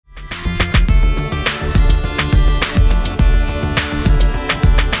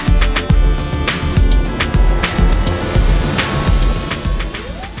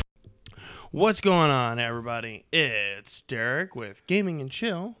What's going on, everybody? It's Derek with Gaming and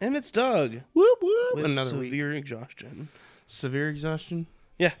Chill. And it's Doug. Whoop, whoop. With Another severe week. exhaustion. Severe exhaustion?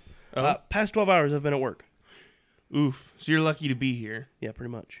 Yeah. Oh. Past 12 hours I've been at work. Oof. So you're lucky to be here. Yeah, pretty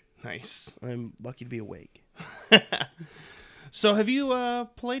much. Nice. I'm lucky to be awake. So have you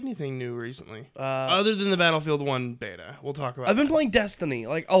played anything new recently? Other than the Battlefield 1 beta. We'll talk about I've been that. playing Destiny,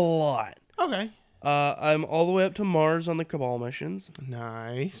 like, a lot. Okay. I'm all the way up to Mars on the Cabal missions.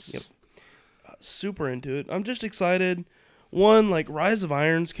 Nice. Yep. Super into it. I'm just excited. One, like, Rise of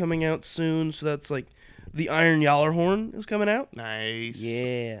Iron's coming out soon, so that's, like, the Iron Yallarhorn is coming out. Nice.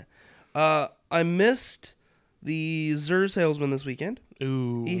 Yeah. I missed the Xur Salesman this weekend.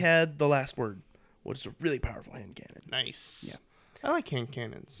 Ooh. He had the last word, which is a really powerful hand cannon. Nice. Yeah. I like hand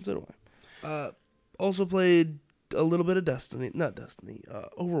cannons. So do I. Also played a little bit of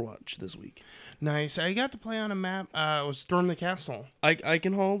Overwatch this week. Nice. I got to play on a map. It was Storm the Castle.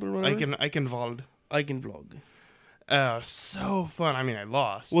 Eichenwald or whatever? Eichenwald. Eichenvlog. So fun. I mean, I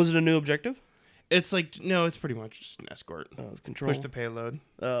lost. Was it a new objective? It's like, no, it's pretty much just an escort. Oh, it's control. Push the payload.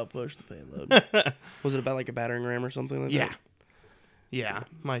 Push the payload. Was it about like a battering ram or something like that? Yeah,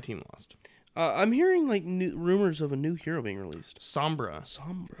 my team lost. I'm hearing like rumors of a new hero being released. Sombra.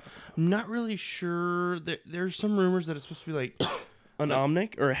 Sombra. I'm not really sure. There's some rumors that it's supposed to be like... An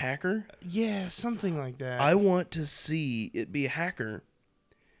Omnic or a hacker? Yeah, something like that. I want to see it be a hacker.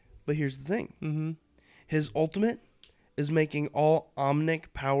 But here's the thing. Mm-hmm. His ultimate is making all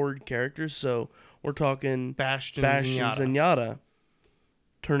Omnic-powered characters, so we're talking Bastion Zenyatta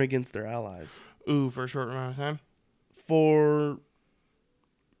turn against their allies. Ooh, for a short amount of time?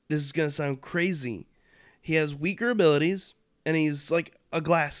 This is going to sound crazy. He has weaker abilities, and he's like a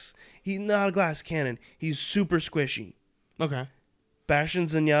glass. He's not a glass cannon. He's super squishy. Okay. Bastion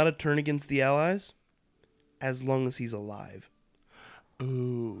Zenyatta turn against the allies as long as he's alive.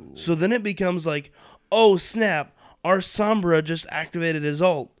 Ooh. So then it becomes like, oh snap, our Sombra just activated his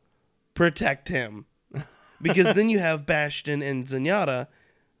ult. Protect him. Because then you have Bastion and Zenyatta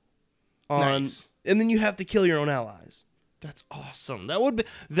on, Nice. and then you have to kill your own allies. That's awesome. That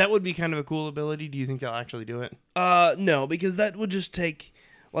would be kind of a cool ability. Do you think they'll actually do it? No, because that would just take,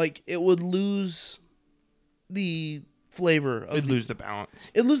 like, it would lose the flavor. It'd lose the balance.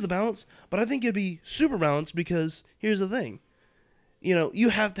 It'd lose the balance, but I think it'd be super balanced because here's the thing. You know, you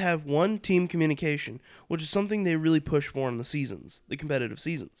have to have one team communication, which is something they really push for in the seasons, the competitive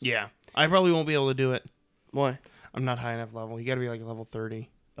seasons. Yeah. I probably won't be able to do it. Why? I'm not high enough level. You got to be like level 30.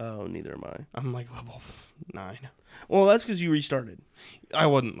 Oh, neither am I. I'm like level 9. Well, that's because you restarted. I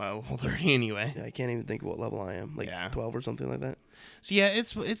wasn't level 30 anyway. Yeah, I can't even think of what level I am. Like 12 or something like that. So yeah,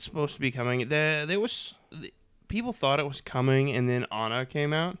 it's supposed to be coming. People thought it was coming, and then Anna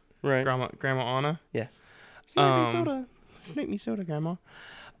came out. Right. Grandma Anna. Yeah. Snipe me soda. Snipe me soda, Grandma.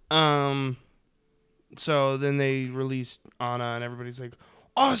 So then they released Anna, and everybody's like,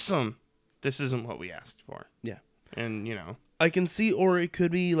 awesome! This isn't what we asked for. Yeah. And, you know. I can see, or it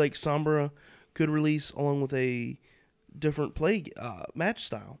could be like Sombra could release along with a different play match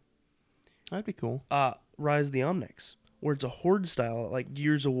style. That'd be cool. Rise of the Omnics, where it's a horde style, like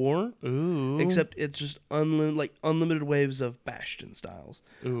Gears of War. Ooh. Except it's just unlimited waves of Bastion styles.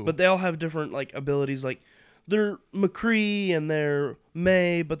 Ooh. But they all have different like abilities. Like they're McCree and they're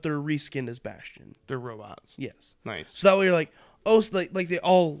May, but they're reskinned as Bastion. They're robots. Yes. Nice. So that way you're like, oh, so like they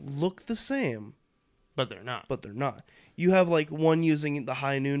all look the same, But they're not. but they're not. You have like one using the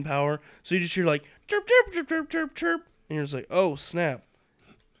high noon power, so you just hear like chirp chirp chirp chirp chirp chirp, and you're just like, oh snap,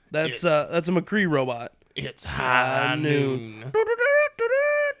 that's a McCree robot. It's high noon.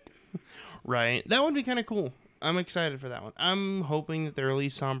 Right. That would be kind of cool. I'm excited for that one. I'm hoping that they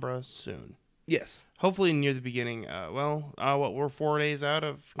release Sombra soon. Yes. Hopefully near the beginning. We're 4 days out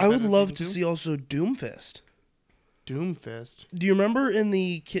of... I would love to see also Doomfist. Doomfist? Do you remember in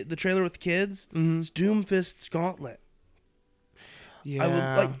the trailer with the kids? Mm-hmm. It's Doomfist's gauntlet.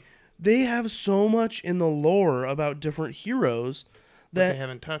 Yeah. They have so much in the lore about different heroes But that they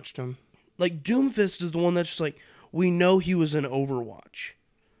haven't touched them. like Doomfist is the one that's just like, we know he was in Overwatch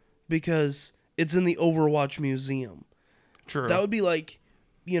because it's in the Overwatch museum. True. That would be like,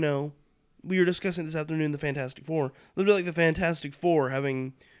 you know, we were discussing this afternoon the Fantastic Four. It would be like the Fantastic Four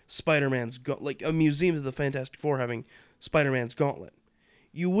having Spider-Man's like a museum of the Fantastic Four having Spider-Man's gauntlet.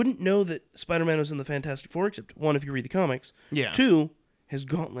 You wouldn't know that Spider-Man was in the Fantastic Four, except one, if you read the comics. Yeah. 2, his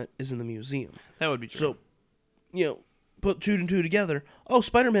gauntlet is in the museum. That would be true. So, you know, put 2 and 2 together. Oh,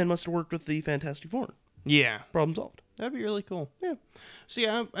 Spider-Man must have worked with the Fantastic Four. Yeah. Problem solved. That'd be really cool. Yeah. So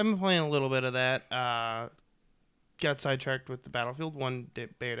yeah, I've been playing a little bit of that. Got sidetracked with the Battlefield 1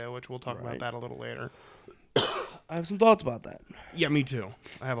 beta, which we'll talk about that a little later. I have some thoughts about that. Yeah, me too.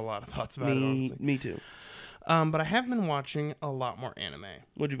 I have a lot of thoughts about it, honestly. Me too. But I have been watching a lot more anime.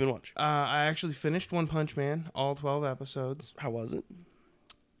 What'd you been watching? I actually finished One Punch Man, all 12 episodes. How was it?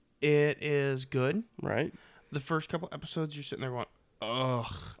 It is good. Right. The first couple episodes, you're sitting there going, ugh.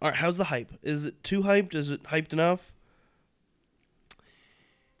 All right, how's the hype? Is it too hyped? Is it hyped enough?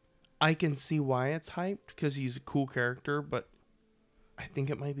 I can see why it's hyped, because he's a cool character, but I think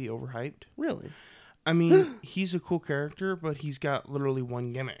it might be overhyped. Really? I mean, he's a cool character, but he's got literally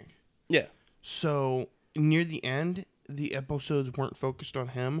one gimmick. Yeah. So, near the end, the episodes weren't focused on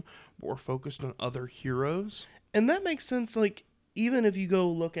him, but were focused on other heroes. And that makes sense, like, even if you go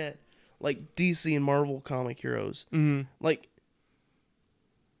look at, like, DC and Marvel comic heroes, like,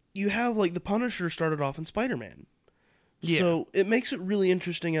 you have, like, the Punisher started off in Spider-Man. Yeah. So, it makes it really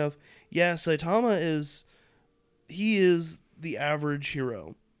interesting of, yeah, Saitama is the average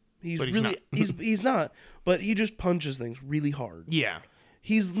hero. He's not. he's not, but he just punches things really hard. Yeah.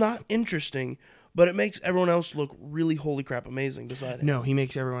 He's not interesting, but it makes everyone else look really holy crap amazing beside him. No, he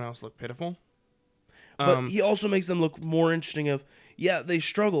makes everyone else look pitiful. But he also makes them look more interesting of, yeah, they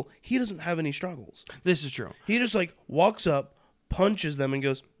struggle. He doesn't have any struggles. This is true. He just, like, walks up, punches them, and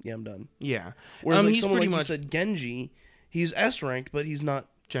goes, yeah, I'm done. Yeah. Whereas, like, he's someone pretty like much you said, Genji, he's S-ranked, but he's not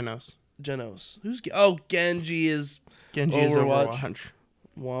Genos. Genos. Genji is Genji Overwatch. is Overwatch.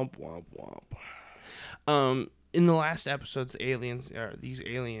 Womp, womp, womp. In the last episodes, these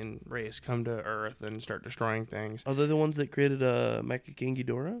alien race come to Earth and start destroying things. Are they the ones that created Mecha King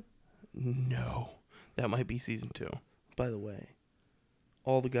Ghidorah? No. That might be season 2. By the way,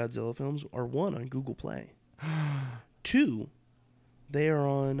 all the Godzilla films are 1 on Google Play. 2, they are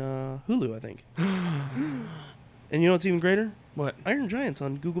on Hulu, I think. And you know what's even greater? What? Iron Giant's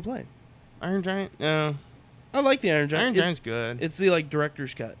on Google Play. Iron Giant? I like the Iron Giant. Iron Giant's good. It's the, like,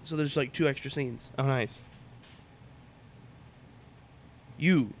 director's cut, so there's, like, 2 extra scenes. Oh, nice.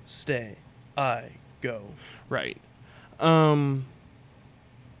 You stay, I go. Right.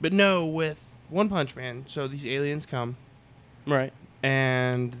 But no, with One Punch Man, so these aliens come. Right.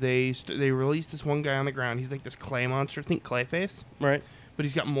 And they release this one guy on the ground. He's like this clay monster. Think Clayface. Right. But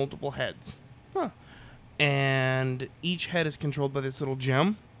he's got multiple heads. Huh. And each head is controlled by this little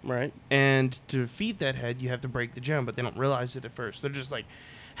gem. Right. And to defeat that head, you have to break the gem, but they don't realize it at first. They're just like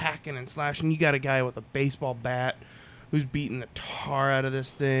hacking and slashing. You got a guy with a baseball bat who's beating the tar out of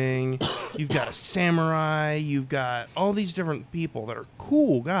this thing. You've got a samurai. You've got all these different people that are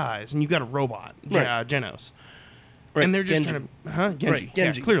cool guys. And you've got a robot, Right. Genos. Right. And they're just Genji. trying to... Genji. Right,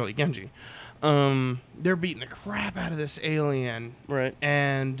 Genji. Yeah, clearly, Genji. They're beating the crap out of this alien. Right.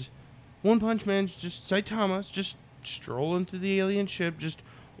 And One Punch Man's just... Saitama's just strolling through the alien ship, just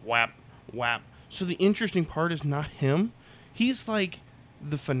whap, whap. So the interesting part is not him. He's like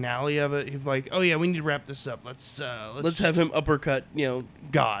the finale of it. He's like, oh yeah, we need to wrap this up. Let's have him uppercut,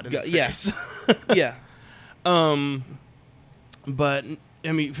 God in the yes. face. Yeah. But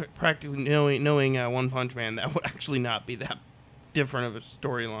I mean, practically knowing One Punch Man, that would actually not be that different of a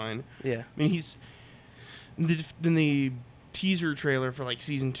storyline. Yeah. I mean, he's in the teaser trailer for like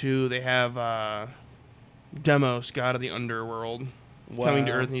season 2. They have Demos, God of the Underworld, coming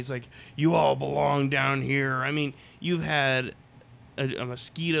to Earth, and he's like, "You all belong down here." I mean, you've had a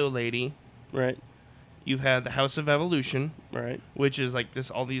mosquito lady, Right. You've had the House of Evolution, Right. which is like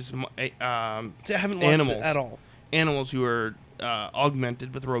all these See, I haven't watched animals it at all. Animals who are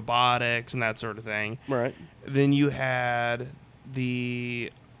augmented with robotics and that sort of thing. Right. Then you had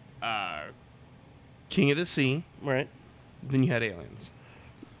the King of the Sea. Right. Then you had aliens.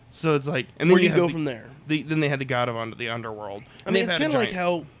 So it's like, and then Where do you have go from there? Then they had the God of the Underworld. I mean, it's kind of like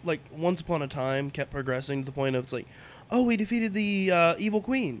how, like, Once Upon a Time kept progressing to the point of it's like, oh, we defeated the evil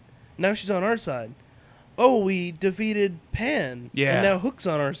queen. Now she's on our side. Oh, we defeated Pan. Yeah. And now Hook's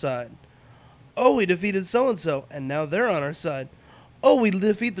on our side. Oh, we defeated so-and-so, and now they're on our side. Oh, we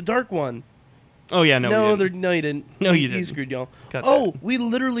defeat the Dark One. Oh, yeah, No, you didn't. No, you He didn't. screwed y'all. Cut Oh, that. we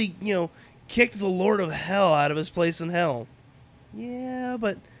literally, kicked the Lord of Hell out of his place in hell. Yeah,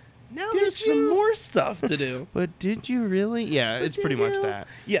 but now there's some more stuff to do. But did you really? Yeah, it's pretty much that.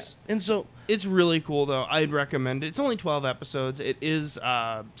 Yeah, and so... It's really cool, though. I'd recommend it. It's only 12 episodes. It is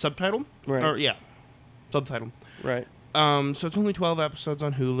subtitled. Right. Or, yeah, subtitled. Right. So it's only 12 episodes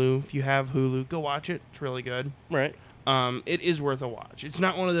on Hulu. If you have Hulu, go watch it. It's really good. Right. It is worth a watch. It's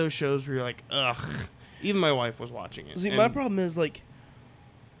not one of those shows where you're like, ugh. Even my wife was watching it. See, my problem is, like,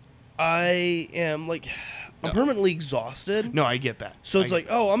 I am, like, I'm permanently exhausted. No, I get that. So it's like,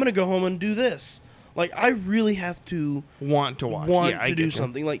 oh, I'm going to go home and do this. Like, I really have to want to watch. want I to do get you.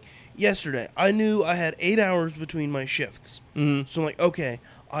 something. Like, yesterday, I knew I had 8 hours between my shifts. Mhm. So I'm like, okay,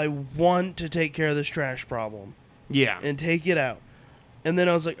 I want to take care of this trash problem. Yeah. and take it out. And then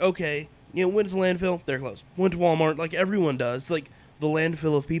I was like, okay, went to the landfill, they're closed. Went to Walmart, like everyone does, like the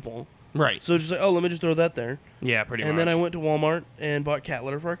landfill of people. Right. So just like, oh, let me just throw that there. Yeah, pretty much. And then I went to Walmart and bought cat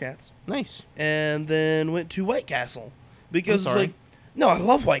litter for our cats. Nice. And then went to White Castle because I'm sorry. it's like, no, I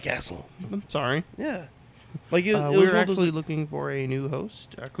love White Castle. I'm sorry. Yeah. Like it was We're one of those, actually like, looking for a new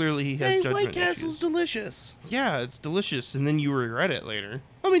host. Clearly, he has hey, judgment White Castle's issues. delicious. Yeah, it's delicious, and then you regret it later.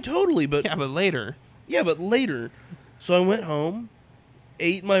 I mean, totally, but Yeah, but later. but later. So I went home,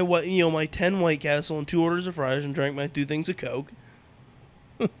 ate my my 10 White Castle and 2 orders of fries, and drank my 2 things of Coke.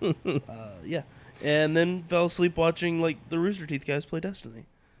 Yeah, and then fell asleep watching like the Rooster Teeth guys play Destiny.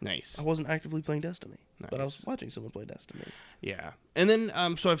 Nice. I wasn't actively playing Destiny, but I was Nice. watching someone play Destiny. Yeah, and then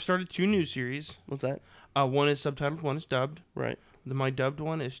so I've started 2 new series. What's that? One is subtitled, one is dubbed. Right, My dubbed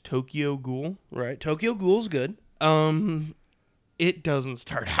one is Tokyo Ghoul. right. Tokyo Ghoul's good. It doesn't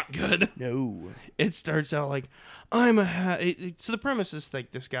start out good. No. It starts out like I'm a so the premise is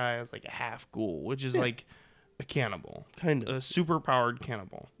like this guy is like a half ghoul, which is like a cannibal, Kind a of. super powered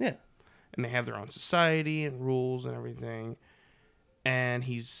cannibal, Yeah. and they have their own society and rules and everything. And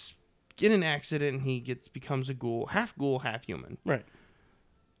he's in an accident, and he becomes a ghoul, half human. Right.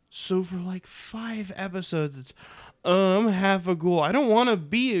 So for like 5 episodes, it's I'm half a ghoul. I don't want to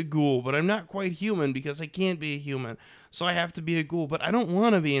be a ghoul, but I'm not quite human because I can't be a human. So I have to be a ghoul, but I don't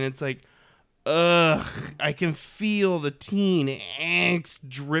want to be. And it's like, ugh, I can feel the teen angst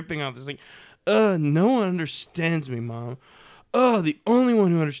dripping off this. Like, no one understands me, Mom. The only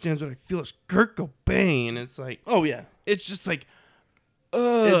one who understands what I feel is Kurt Cobain. It's like, Oh yeah. it's just like,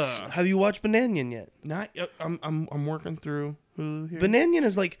 Have you watched Bananian yet? not. I'm working through Hulu here. Bananian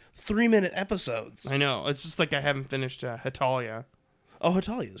is like 3-minute episodes. I know. It's just like I haven't finished Hetalia. Oh,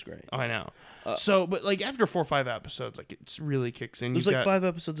 Hetalia is great. I know. So, but like after 4 or 5 episodes, like it really kicks in. There's You've like got- 5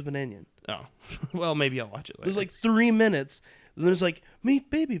 episodes of Bananian. Oh, well, maybe I'll watch it later. There's like 3 minutes. Then there's like meet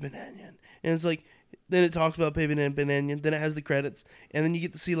Baby Bananian, and it's like then it talks about Baby Bananian. Then it has the credits, and then you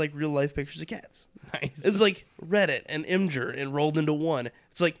get to see like real life pictures of cats. nice. It's like Reddit and Imgur and rolled into one.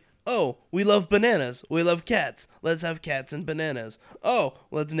 It's like, oh, we love bananas. We love cats. Let's have cats and bananas. Oh,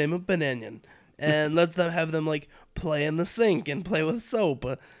 let's name them Bananian, and let's have them like play in the sink and play with soap,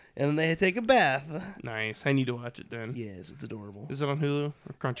 and then they take a bath. Nice. I need to watch it then. Yes, it's adorable. Is it on Hulu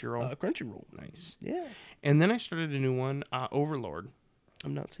or Crunchyroll? Crunchyroll. Nice. Yeah, And then I started a new one, Overlord.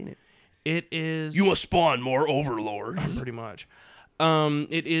 I've not seen it. It is. You must spawn more overlords. pretty much.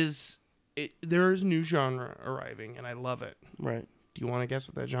 It is. There is a new genre arriving, and I love it. Right. Do you want to guess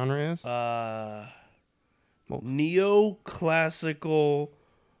what that genre is? Neoclassical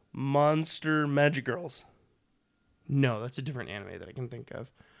monster magic girls. No, that's a different anime that I can think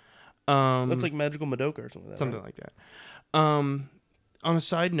of. That's like Magical Madoka or something like that. Something right? like that. On a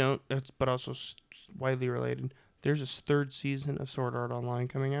side note, but also widely related, there's a 3rd season of Sword Art Online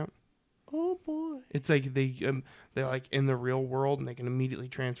coming out. Oh boy. It's like they're like in the real world, and they can immediately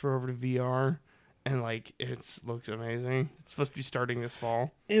transfer over to VR, and like looks amazing. It's supposed to be starting this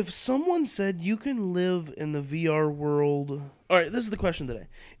fall. If someone said you can live in the VR world, all right, this is the question today.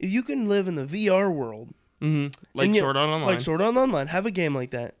 If you can live in the VR world, Like and yet- Sword Art Online. like Sword Art Online, have a game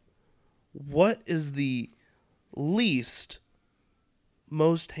like that, what is the least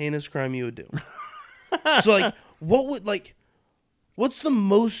most heinous crime you would do? So like, what's the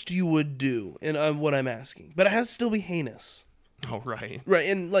most you would do? And what I'm asking, but it has to still be heinous, Oh right. right?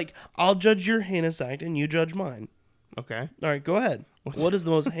 And like, I'll judge your heinous act, and you judge mine. Okay. All right, go ahead. What is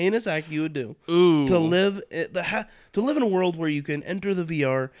the most heinous act you would do? Ooh. To live to live in a world where you can enter the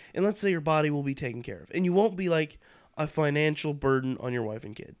VR, and let's say your body will be taken care of, and you won't be like a financial burden on your wife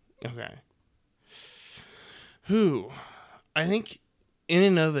and kid. Okay. Who? I think in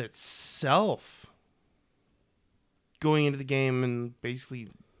and of itself, going into the game and basically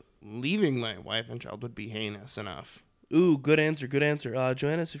leaving my wife and child would be heinous enough. Ooh, good answer, good answer.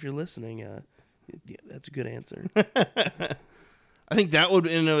 Joannis, if you're listening, yeah, that's a good answer. I think that would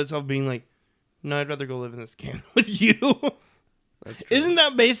in and of itself being like, no, I'd rather go live in this camp with you. That's true. Isn't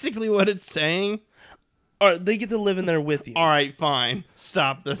that basically what it's saying? All right, they get to live in there with you. All right, fine.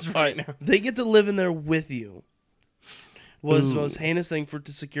 Stop this All right right, now. they get to live in there with you. Was the Ooh. most heinous thing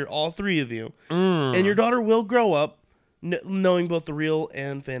to secure all 3 of you, Mm. and your daughter will grow up knowing both the real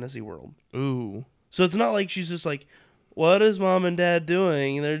and fantasy world. Ooh. So it's not like she's just like, what is mom and dad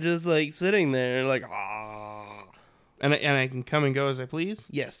doing? And they're just like sitting there like, ah. And I can come and go as I please?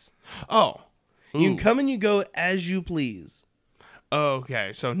 Yes. Oh. You Ooh. can come and you go as you please. Oh,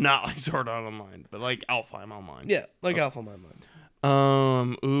 okay, so not like Sword Art Online, but like Alfheim Online. Yeah, like Alpha My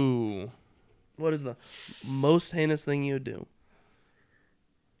Mind. Ooh. What is the most heinous thing you would do?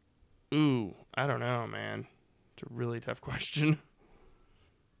 Ooh. I don't know, man. It's a really tough question.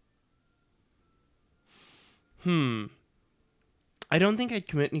 I don't think I'd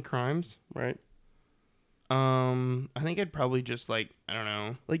commit any crimes. Right. I think I'd probably just I don't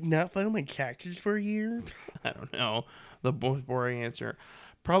know. Like not file my taxes for a year? I don't know. The most boring answer.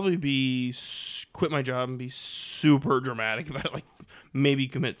 Probably be quit my job and be super dramatic about it. Like maybe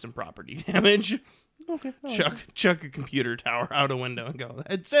commit some property damage. Okay. Chuck a computer tower out a window and go,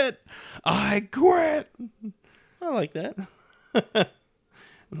 that's it. I quit. I like that.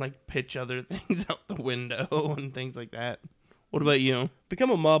 And like pitch other things out the window and things like that. What about you?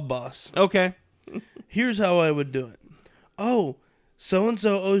 Become a mob boss. Okay. Here's how I would do it. Oh, so and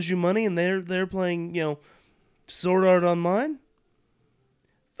so owes you money, and they're playing, Sword Art Online.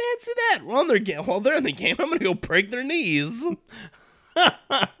 Fancy that! While they're in the game, I'm gonna go break their knees.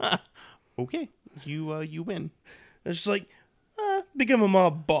 Okay, you win. It's just like, become a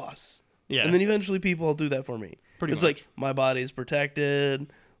mob boss. Yeah, And then eventually people will do that for me. pretty It's much. like my body's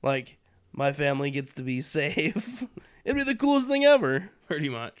protected. Like my family gets to be safe. It'd be the coolest thing ever. Pretty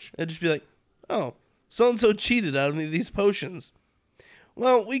much. It'd just be like, oh, so and so cheated out of these potions.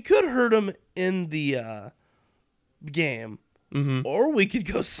 Well, we could hurt him in the game, or we could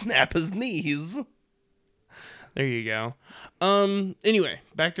go snap his knees. There you go. Anyway,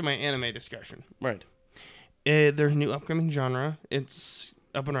 back to my anime discussion. Right. There's a new upcoming genre. It's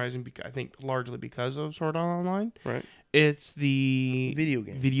up and rising, I think, largely because of Sword Art Online. Right. It's the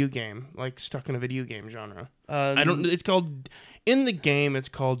Video game. like stuck in a video game genre. I It's called in the game. It's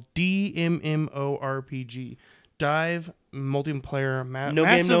called DMMORPG. Dive multiplayer No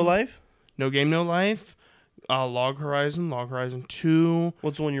massive, game, no life. No game, no life. Log Horizon 2,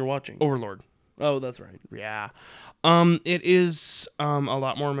 What's the one you're watching? Overlord. Oh, that's right. Yeah. It is a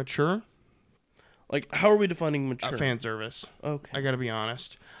lot more mature. Like, how are we defining mature? Fan service. Okay. I gotta be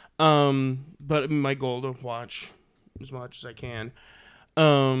honest. But my goal to watch as much as I can.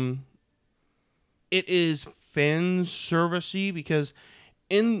 It is fan servicey because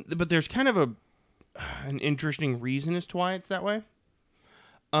but there's kind of an interesting reason as to why it's that way.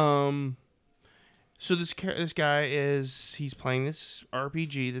 So this guy he's playing this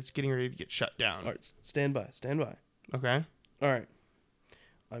RPG that's getting ready to get shut down. All right. Stand by. Okay. All right.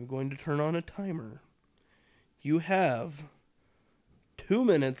 I'm going to turn on a timer. You have 2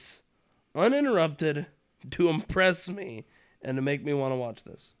 minutes, uninterrupted, to impress me and to make me want to watch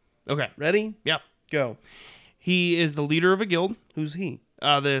this. Okay. Ready? Yep. Go. He is the leader of a guild. Who's he?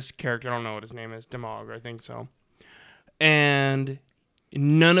 This character, I don't know what his name is, Demog, I think so. And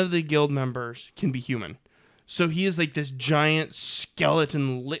none of the guild members can be human. So he is like this giant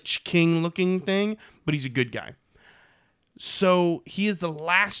skeleton Lich King looking thing, but he's a good guy. So he is the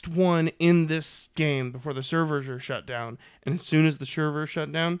last one in this game before the servers are shut down. And as soon as the servers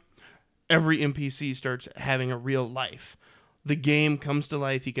shut down, every NPC starts having a real life. The game comes to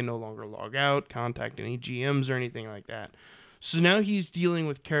life. He can no longer log out, contact any GMs or anything like that. So now he's dealing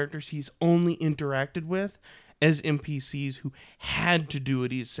with characters he's only interacted with as NPCs who had to do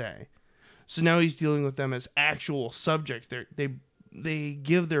what he say. So now he's dealing with them as actual subjects. They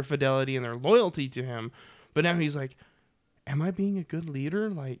give their fidelity and their loyalty to him, but now he's like, am I being a good leader?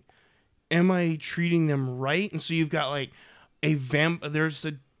 Like, am I treating them right? And so you've got like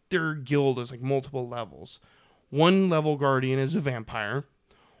their guild is like multiple levels. One level guardian is a vampire.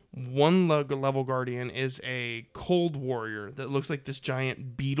 One level guardian is a cold warrior that looks like this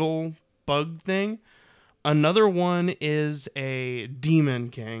giant beetle bug thing. Another one is a demon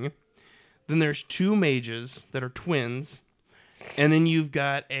king. Then there's 2 mages that are twins. And then you've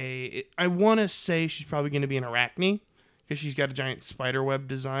got I want to say she's probably going to be an Arachne because she's got a giant spider web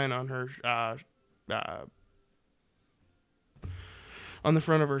design on her on the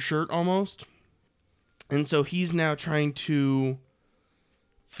front of her shirt almost. And so he's now trying to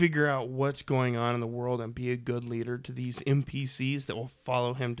figure out what's going on in the world and be a good leader to these NPCs that will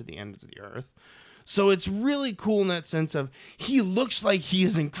follow him to the ends of the earth. So it's really cool in that sense of he looks like he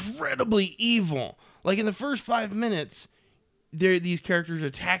is incredibly evil. Like in the first 5 minutes, these characters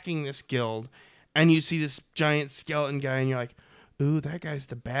attacking this guild, and you see this giant skeleton guy, and you're like, ooh, that guy's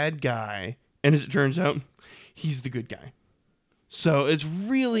the bad guy. And as it turns out, he's the good guy. So it's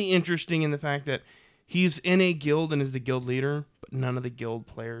really interesting in the fact that he's in a guild and is the guild leader, but none of the guild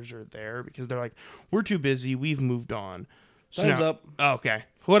players are there because they're like, we're too busy. We've moved on. So Time's up. Okay.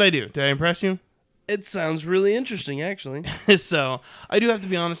 What'd I do? Did I impress you? It sounds really interesting, actually. So I do have to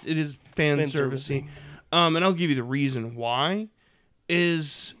be honest. It is fan servicey. And I'll give you the reason why.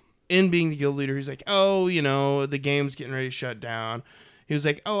 Is in being the guild leader, he's like, oh, the game's getting ready to shut down. he was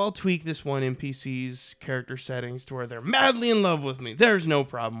like, oh, I'll tweak this one NPC's character settings to where they're madly in love with me. There's no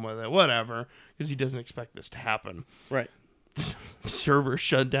problem with it, whatever, because he doesn't expect this to happen. Right. Server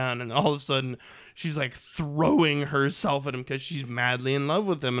shut down, and all of a sudden she's like throwing herself at him because she's madly in love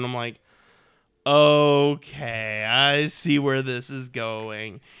with him, and I'm like, okay, I see where this is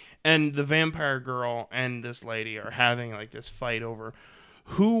going. And the vampire girl and this lady are having like this fight over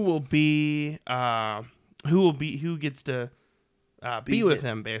who gets to be with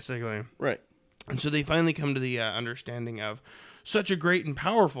him, basically. Right. And so they finally come to the understanding of such a great and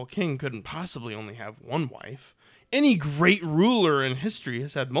powerful king couldn't possibly only have one wife. Any great ruler in history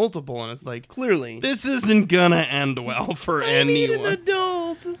has had multiple, and it's like, Clearly. this isn't gonna end well for I need anyone. an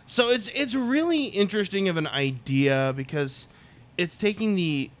adult. So it's really interesting of an idea because it's taking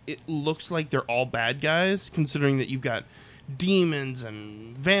it looks like they're all bad guys, considering that you've got demons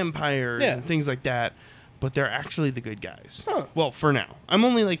and vampires and things like that, but they're actually the good guys. Huh. Well, for now. I'm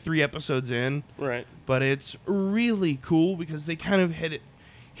only like 3 episodes in, Right. but it's really cool because they kind of hit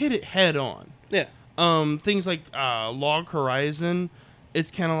it head on. Yeah. Things like Log Horizon,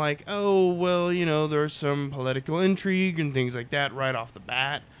 it's kind of like, oh, well, there's some political intrigue and things like that right off the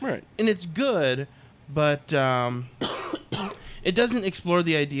bat. Right. And it's good, but it doesn't explore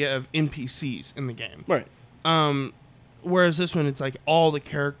the idea of NPCs in the game. Right. Whereas this one, it's like all the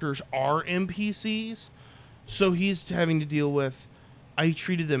characters are NPCs. So he's having to deal with, I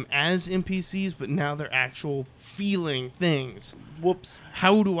treated them as NPCs, but now they're actual feeling things. Whoops.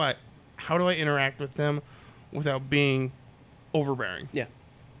 How do I interact with them without being overbearing? Yeah.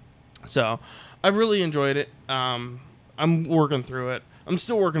 So I've really enjoyed it. I'm working through it. I'm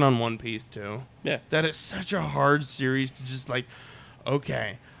still working on One Piece too. Yeah. That is such a hard series to just like,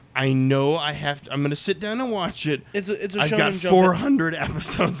 okay, I know I'm going to sit down and watch it. It's a I've Shonen got Jump. 400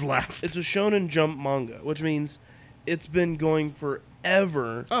 episodes left. It's a Shonen Jump manga, which means it's been going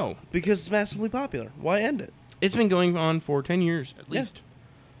forever. Oh, Because it's massively popular. Why end it? it's been going on for 10 years at least.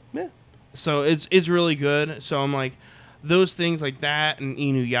 Yeah. So it's really good. So I'm like, those things like that and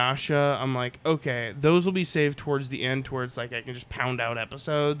Inuyasha, I'm like, okay, those will be saved towards the end, towards like I can just pound out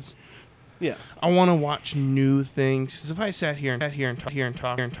episodes. Yeah. I want to watch new things. Because if I sat here and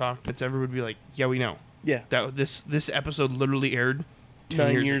talk, it's everyone would be like, yeah, we know Yeah. that this episode literally aired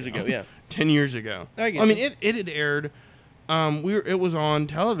 9 years ago. Yeah. 10 years ago. I get mean, you. it had aired. It was on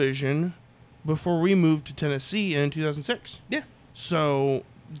television before we moved to Tennessee in 2006. Yeah. So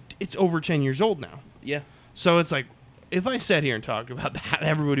it's over 10 years old now. Yeah. So it's like, if I sat here and talked about that,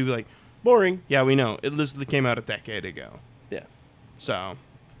 everybody would be like, Boring. yeah, we know. It literally came out a decade ago. Yeah. So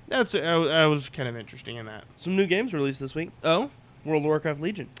I was kind of interesting in that. Some new games released this week. Oh? World of Warcraft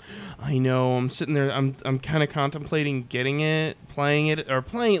Legion. I know. I'm sitting there. I'm kind of contemplating getting it, playing at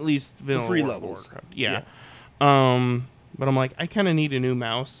least vanilla free World of levels. Warcraft. Yeah. But I'm like, I kind of need a new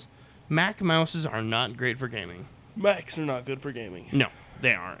mouse. Mac mouses are not great for gaming. Macs are not good for gaming. No,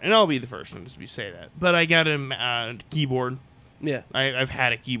 they aren't. And I'll be the first one to say that. But I got a keyboard. Yeah. I've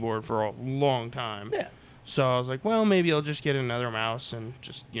had a keyboard for a long time. Yeah. So I was like, well, maybe I'll just get another mouse and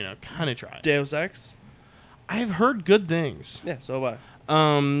just, kind of try it. Deus Ex. I've heard good things. Yeah, so have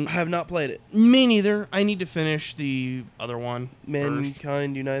I. Um, I have not played it. Me neither. I need to finish the other one first.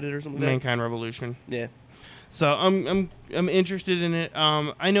 Mankind United or something like that. Mankind Revolution. Yeah. So I'm interested in it.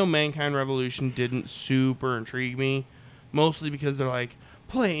 I know Mankind Revolution didn't super intrigue me, mostly because they're like,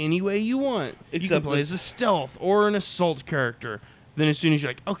 play any way you want. You Except can play as a stealth or an assault character. Then as soon as you're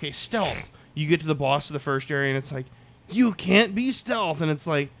like, okay, stealth, you get to the boss of the first area and it's like, you can't be stealth, and it's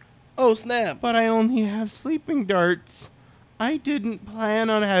like, Oh, snap. but I only have sleeping darts. I didn't plan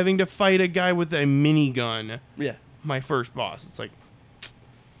on having to fight a guy with a minigun. Yeah. My first boss. It's like,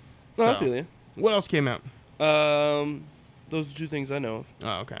 No, I So. feel you. what else came out? Those are two things I know of.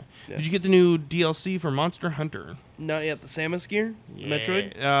 Oh, okay. Yeah. Did you get the new DLC for Monster Hunter? Not yet. The Samus gear?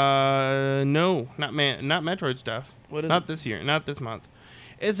 Metroid? No, not Metroid stuff. What is Not it? this year, not this month.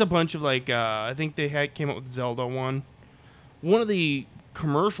 It's a bunch of like I think they came up with Zelda one. One of the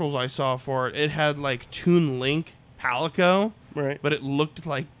commercials I saw for it, it had like Toon Link Palico, Right. but it looked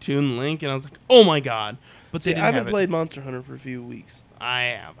like Toon Link, and I was like, oh my god! But they See, didn't I haven't have it. played Monster Hunter for a few weeks. I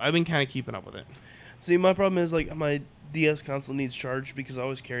have. I've been kind of keeping up with it. See, my problem is, like, my DS console needs charged because I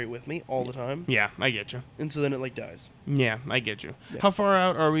always carry it with me all the time. Yeah, I get you. And so then it, like, dies. Yeah, I get you. Yeah. How far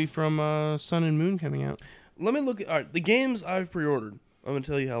out are we from Sun and Moon coming out? Let me look at... All right, the games I've pre-ordered. I'm going to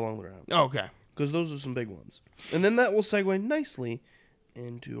tell you how long they're out. Oh, okay. Because those are some big ones. And then that will segue nicely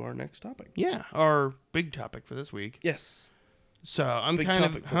into our next topic. Yeah, our big topic for this week. Yes. So I'm Big kind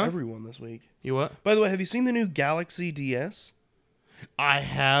topic of for everyone this week. You what? By the way, have you seen the new Galaxy DS? I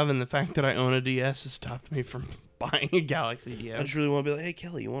have, and the fact that I own a DS has stopped me from buying a Galaxy I DS. just really want to be like, hey,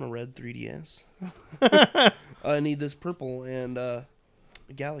 Kelly, you want a red 3DS? I need this purple and a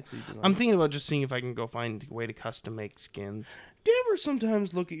Galaxy design. I'm thinking about just seeing if I can go find a way to custom make skins. Do you ever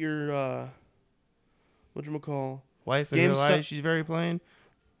sometimes look at your, whatchamacall? Wife and Game realize stu- she's very plain.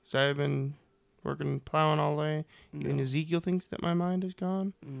 So I've been working plowing all day. Even No. Ezekiel thinks that my mind is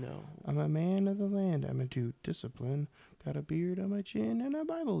gone. No. I'm a man of the land. I'm into discipline. Got a beard on my chin and a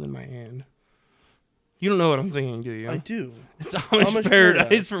Bible in my hand. You don't know what I'm singing, do you? I do. It's Amish Amish Paradise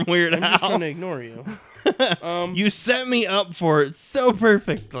Paradise. from Weird I'm just Al. trying to ignore you. You set me up for it so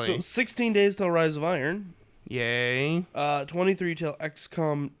perfectly. So 16 days till Rise of Iron. Yay. 23 till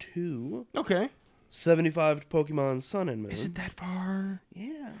XCOM 2. Okay. 75 to Pokemon Sun and Moon. Is it that far?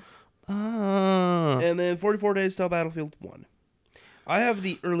 Yeah. Ah. And then 44 days till Battlefield 1. I have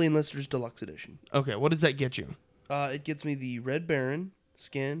the Early Enlisters Deluxe Edition. Okay, what does that get you? It gets me the Red Baron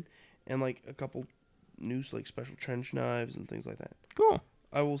skin and like a couple new like special trench knives and things like that. Cool.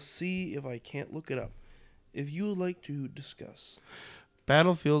 I will see if I can't look it up. If you would like to discuss.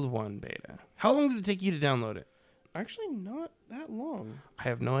 Battlefield 1 beta. How long did it take you to download it? Actually, not that long. I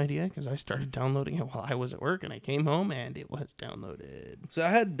have no idea because I started downloading it while I was at work and I came home and it was downloaded. So I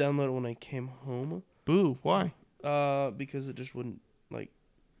had to download it when I came home. Boo, why? Because it just wouldn't like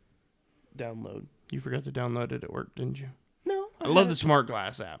download. You forgot to download it at work, didn't you? No, I love the Smart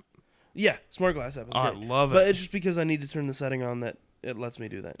Glass app. Yeah, Smart Glass app is Oh, I great. love But it. it's just because I need to turn the setting on that it lets me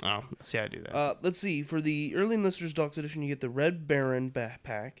do that. Oh, see, I do that. Let's see. For the Early Enlisters Deluxe Edition, you get the Red Baron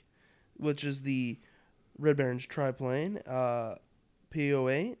backpack, which is the Red Baron's triplane,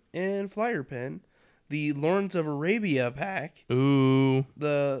 POA, and flyer pen. The Lawrence of Arabia pack, Ooh.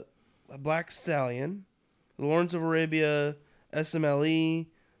 the Black Stallion, the Lawrence of Arabia SMLE,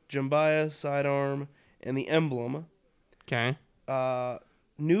 Jambaya sidearm, and the emblem. Okay.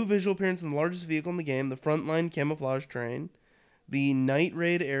 New visual appearance in the largest vehicle in the game, the Frontline Camouflage Train, the Night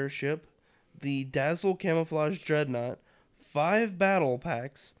Raid Airship, the Dazzle Camouflage Dreadnought, 5 battle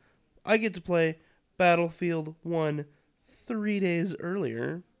packs. I get to play Battlefield 1 3 days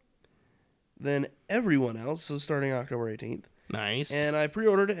earlier than everyone else, so starting October 18th. Nice. And I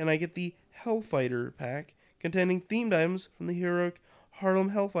pre-ordered it, and I get the Hellfighter pack containing themed items from the heroic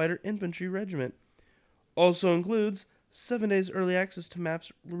Harlem Hellfighter Infantry Regiment. Also includes 7 days early access to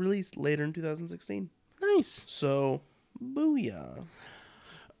maps released later in 2016. Nice. So, booyah.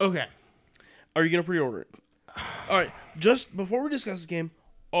 Okay. Are you going to pre-order it? All right, just before we discuss this game,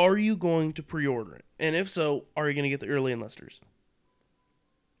 are you going to pre-order it? And if so, are you going to get the Early Enlisters?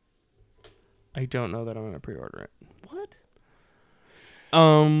 I don't know that I'm going to pre-order it. What?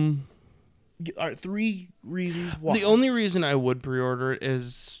 All All right, 3 reasons why. The only reason I would pre-order it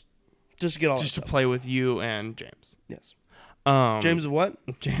is Just to get all just that to stuff. play with you and James. Yes. James James of what?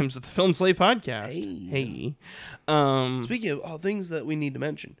 of the Film Slate podcast. Hey. Hey. Speaking of all things that we need to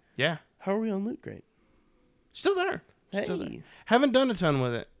mention, Yeah. how are we on Loot Crate? Still there. Hey. Still there. Haven't done a ton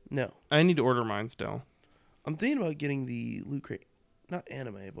with it. No. I need to order mine still. I'm thinking about getting the Loot Crate. Not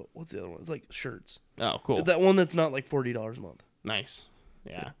anime, but what's the other one? It's like shirts. Oh, cool. That one that's not like $40 a month. Nice.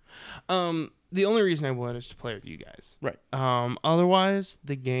 Yeah. The only reason I would is to play with you guys. Right. Otherwise,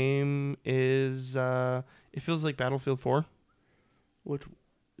 the game is it feels like Battlefield 4. Which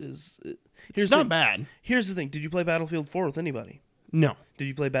is... It's not bad. Here's the thing. Did you play Battlefield 4 with anybody? No. Did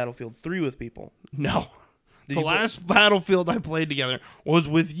you play Battlefield 3 with people? No. Did The you play- last Battlefield I played together was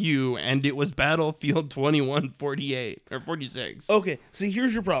with you, and it was Battlefield 2148 or 46. Okay, see,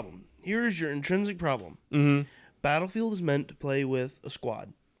 here's your problem. Here's your intrinsic problem. Mm-hmm. Battlefield is meant to play with a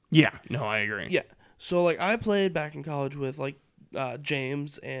squad. Yeah. No, I agree. Yeah. So, like, I played back in college with, like,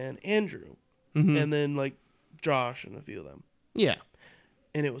 James and Andrew. Mhm. And then, like, Josh and a few of them. Yeah.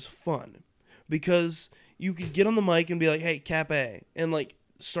 And it was fun. Because you could get on the mic and be like, hey, cap A. And, like,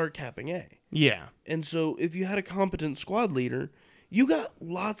 start capping A. Yeah. And so, if you had a competent squad leader, you got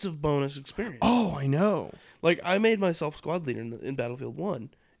lots of bonus experience. Oh, I know. Like, I made myself squad leader in Battlefield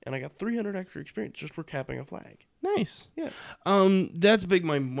 1. And I got 300 extra experience just for capping a flag. Nice. Yeah. That's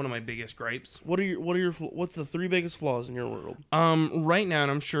one of my biggest gripes. What's the 3 biggest flaws in your world? Right now, and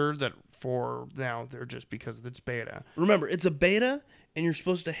I'm sure that for now they're just because it's beta. Remember, it's a beta, and you're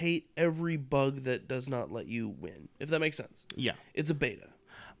supposed to hate every bug that does not let you win. If that makes sense. Yeah. It's a beta.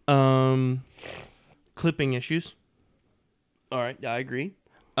 Clipping issues. All right, yeah, I agree.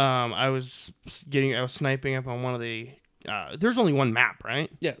 I was sniping up on one of the. There's only one map, right?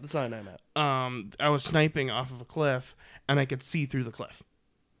 Yeah, the cyanide map. I was sniping off of a cliff, and I could see through the cliff,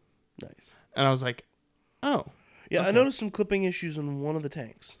 Nice. and I was like, "Oh, Yeah, I okay." noticed some clipping issues on one of the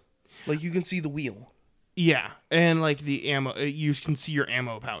tanks. Like, you can see the wheel. Yeah, and like the ammo, you can see your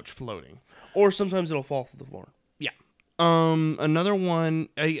ammo pouch floating. Or sometimes it'll fall through the floor. Another one,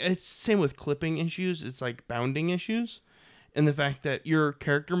 it's same with clipping issues. It's like bounding issues, and the fact that your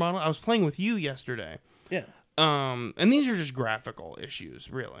character model. I was playing with you yesterday. Yeah. And these are just graphical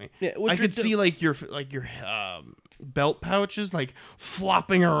issues, really. Yeah, I could see like your belt pouches like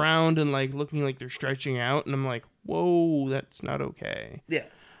flopping around and like looking like they're stretching out, and I'm like, whoa, that's not okay. Yeah.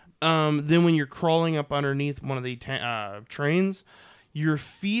 Then when you're crawling up underneath one of the trains, your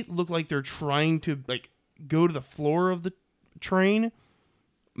feet look like they're trying to like go to the floor of the train,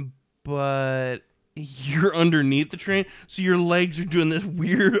 but you're underneath the train, so your legs are doing this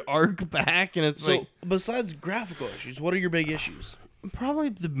weird arc back, and it's So, besides graphical issues, what are your big issues?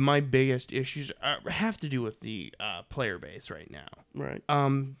 probably my biggest issues have to do with the player base right now. Right.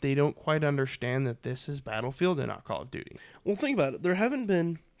 They don't quite understand that this is Battlefield and not Call of Duty. Well, think about it. There haven't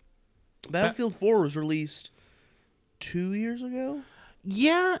been... Battlefield 4 was released 2 years ago?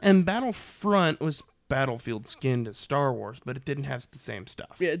 Yeah, and Battlefront was Battlefield skinned to Star Wars, but it didn't have the same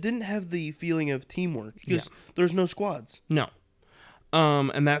stuff. Yeah, it didn't have the feeling of teamwork because there's no squads. No.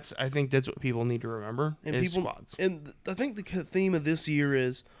 And I think that's what people need to remember is squads. And I think the theme of this year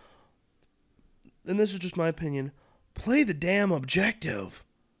is, and this is just my opinion, play the damn objective.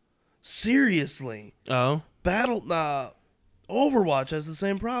 Seriously. Oh? Overwatch has the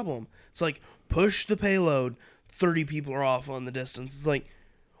same problem. It's like, push the payload, 30 people are off on the distance. It's like,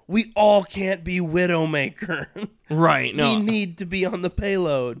 we all can't be Widowmaker. Right, no. We need to be on the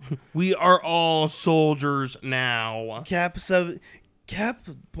payload. We are all soldiers now. Cap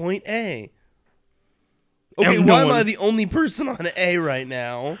point A. Okay, why am I the only person on A right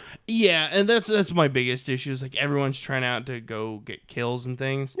now? Yeah, and that's my biggest issue is like everyone's trying out to go get kills and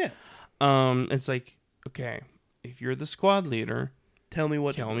things. Yeah. It's like, okay, if you're the squad leader, tell me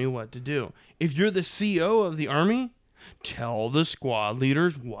what to do. If you're the CO of the army, tell the squad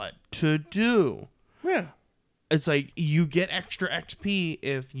leaders what to do. Yeah. It's like you get extra XP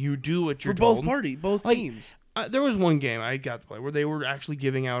if you do what you're told. Both teams. There was one game I got to play where they were actually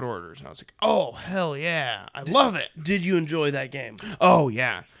giving out orders, and I was like, oh, hell yeah. I love it. Did you enjoy that game? Oh,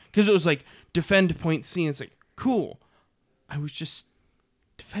 yeah. Because it was like, defend point C, and it's like, cool. I was just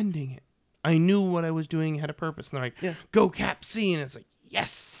defending it. I knew what I was doing had a purpose. And they're like, go cap C, and it's like,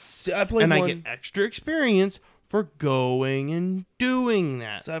 yes. See, I played I get extra experience for going and doing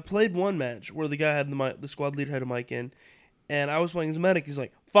that. So I played one match where the guy had the squad leader had a mic in, and I was playing as a medic. He's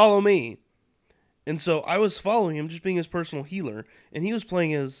like, follow me. And so I was following him, just being his personal healer, and he was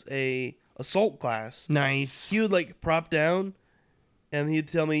playing as a assault class. Nice. He would like prop down, and he'd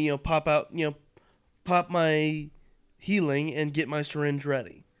tell me, pop out, pop my healing and get my syringe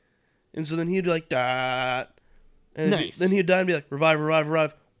ready. And so then he'd be like, dot. And nice. then he'd die and be like, revive, revive,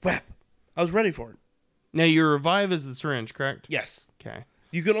 revive. Whap. I was ready for it. Now your revive is the syringe, correct? Yes. Okay.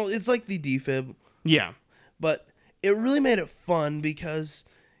 You can. It's like the defib. Yeah. But it really made it fun because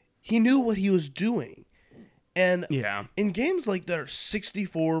he knew what he was doing. And in games like that are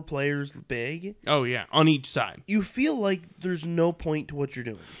 64 players big. Oh, yeah. On each side. You feel like there's no point to what you're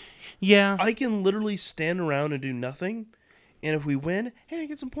doing. Yeah. I can literally stand around and do nothing. And if we win, hey, I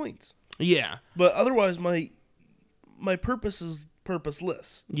get some points. Yeah. But otherwise, my purpose is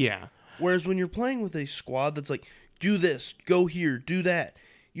purposeless. Yeah. Whereas when you're playing with a squad that's like, do this, go here, do that,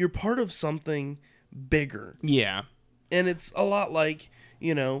 you're part of something bigger. Yeah. And it's a lot like,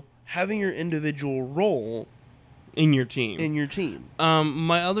 having your individual role in your team.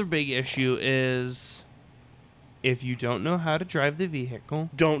 My other big issue is if you don't know how to drive the vehicle,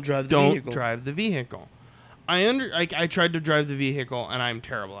 don't drive the vehicle. I tried to drive the vehicle and I'm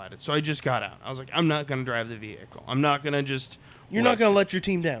terrible at it. So I just got out. I was like, I'm not going to drive the vehicle. I'm not going to just... You're not going to let your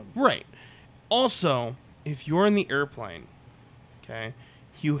team down. Right. Also, if you're in the airplane, okay,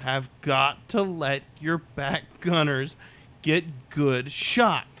 you have got to let your back gunners get good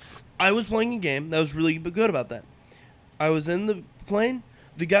shots. I was playing a game that was really good about that. I was in the plane.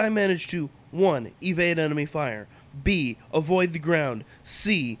 The guy managed to, 1, evade enemy fire. B, avoid the ground.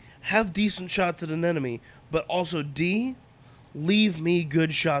 C, have decent shots at an enemy. But also D, leave me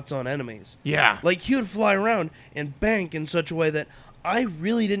good shots on enemies. Yeah. Like, he would fly around and bank in such a way that I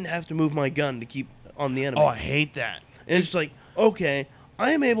really didn't have to move my gun to keep on the enemy. Oh, I hate that. And it's like, okay,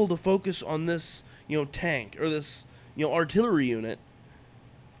 I am able to focus on this, tank or this, artillery unit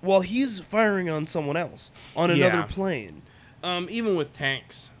while he's firing on someone else on another plane. Even with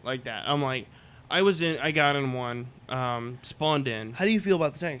tanks like that, I'm like, I got in one, spawned in. How do you feel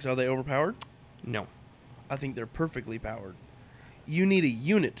about the tanks? Are they overpowered? No. I think they're perfectly powered. You need a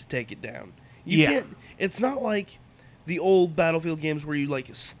unit to take it down. You can't. It's not like the old Battlefield games where you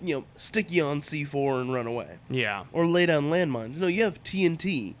stick you on C4 and run away. Yeah. Or lay down landmines. No, you have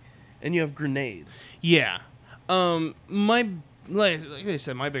TNT and you have grenades. Yeah. My like I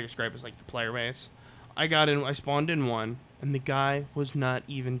said, my biggest gripe is like the player base. I spawned in one, and the guy was not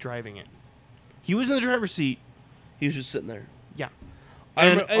even driving it. He was in the driver's seat. He was just sitting there. Yeah.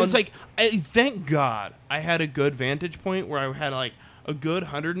 And it's like, thank God I had a good vantage point where I had like a good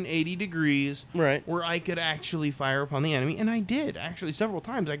 180 degrees, Right. where I could actually fire upon the enemy, and I did actually several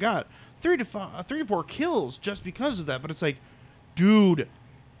times. I got 3 to 4 kills just because of that. But it's like, dude,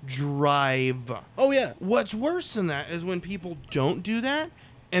 drive. Oh yeah. What's worse than that is when people don't do that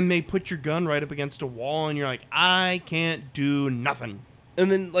and they put your gun right up against a wall, and you're like, I can't do nothing.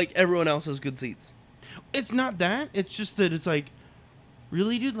 And then like everyone else has good seats. It's not that. It's just that it's like,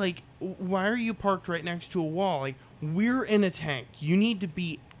 really, dude? Like, why are you parked right next to a wall? Like, we're in a tank. You need to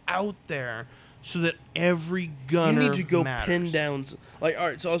be out there so that every gunner You need to go matters. pin down. Like, all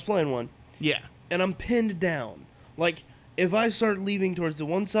right, so I was playing one, Yeah. and I'm pinned down. Like, if I start leaving towards the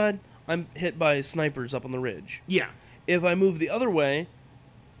one side, I'm hit by snipers up on the ridge. Yeah. If I move the other way,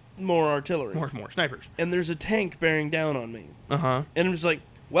 more artillery. More snipers. And there's a tank bearing down on me. Uh-huh. And I'm just like,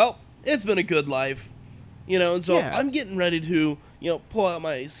 well, it's been a good life. You know, and so Yeah. I'm getting ready to, pull out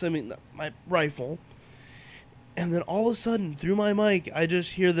my rifle. And then all of a sudden, through my mic, I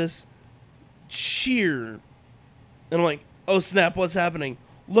just hear this cheer. And I'm like, oh snap, what's happening?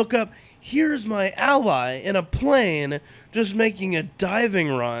 Look up. Here's my ally in a plane just making a diving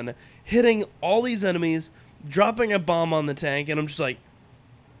run, hitting all these enemies, dropping a bomb on the tank. And I'm just like,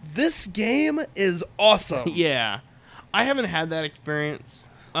 this game is awesome. Yeah. I haven't had that experience.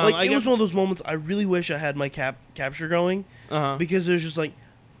 It was one of those moments I really wish I had my capture going, Uh-huh. because there's just like,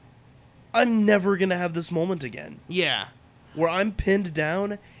 I'm never going to have this moment again Yeah. where I'm pinned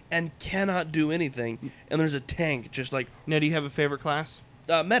down and cannot do anything, and there's a tank just like, Now, do you have a favorite class?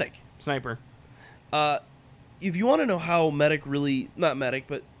 medic. Sniper. If you want to know how not medic,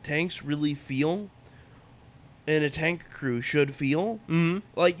 but tanks really feel, and a tank crew should feel, Mm-hmm.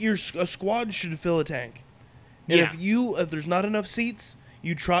 like a squad should fill a tank. And Yeah. if there's not enough seats,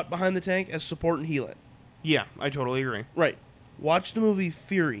 you trot behind the tank as support and heal it. Yeah, I totally agree. Right. Watch the movie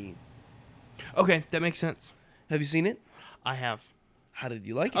Fury. Okay, that makes sense. Have you seen it? I have. How did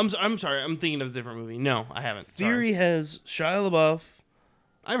you like it? I'm sorry. I'm thinking of a different movie. No, I haven't. Sorry. Fury has Shia LaBeouf.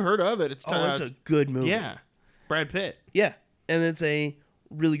 I've heard of it. It's It's a good movie. yeah. Brad Pitt. Yeah. And it's a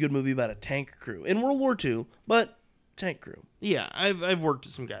really good movie about a tank crew in World War II, but tank crew. Yeah, I've worked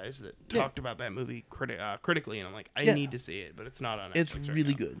with some guys that Yeah. talked about that movie critically, and I'm like, I Yeah. need to see it, but it's not on. It's Netflix right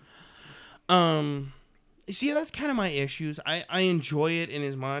really now. good. See, that's kind of my issues. I enjoy it in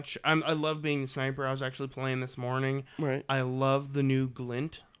as much. I love being the sniper. I was actually playing this morning. Right. I love the new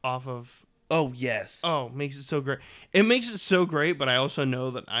glint off of. Oh, yes. Oh, makes it so great. It makes it so great, but I also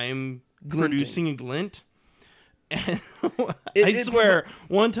know that I'm Glinting. producing a glint. And I It- swear,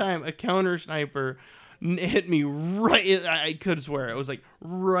 one time a counter sniper hit me right. I could swear it was like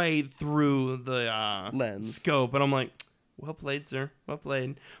right through the Lens. scope, and I'm like, "Well played, sir. Well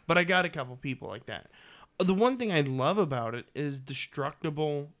played." But I got a couple people like that. The one thing I love about it is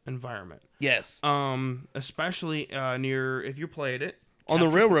destructible environment. Yes. Especially near if you played it On the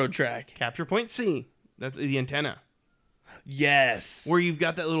railroad track. Capture Point C. That's the antenna Yes. where you've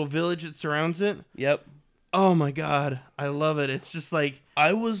got that little village that surrounds it. Yep. Oh my god, I love it. It's just like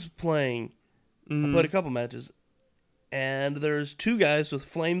I was playing. I played a couple matches, and there's two guys with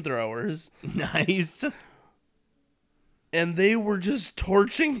flamethrowers, nice. and they were just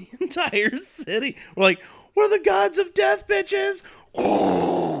torching the entire city. We're like, we're the gods of death, bitches.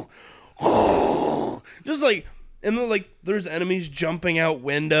 Just like, and then like, there's enemies jumping out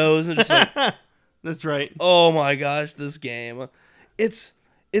windows, and just like, That's right. oh my gosh, this game, it's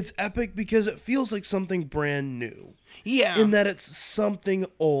epic because it feels like something brand new. Yeah. In that it's something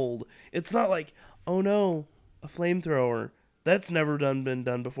old. It's not like, oh no, a flamethrower. That's never been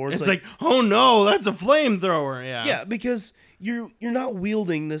done before. it's like, oh no, that's a flamethrower. Yeah. yeah, because you're not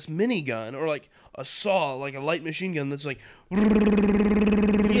wielding this minigun or like a saw, like a light machine gun that's like,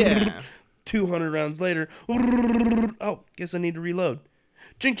 Yeah. 200 rounds later. Oh, guess I need to reload.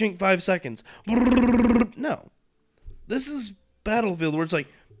 Chink chink, 5 seconds. No, this is Battlefield where it's like,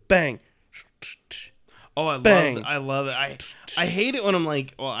 bang. Oh, Bang. I love it. I hate it when I'm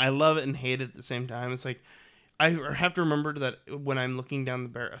like, well, I love it and hate it at the same time. It's like I have to remember that when I'm looking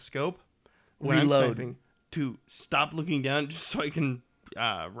down the scope, when Reload. I'm sniping, to stop looking down just so I can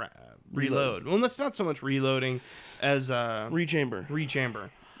reload. Well, that's not so much reloading as Rechamber. rechamber.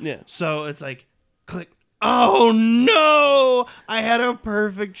 Yeah. So it's like click. Oh no! I had a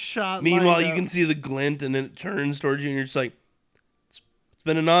perfect shot. Meanwhile, lined you up. can see the glint and then it turns towards you and you're just like, it's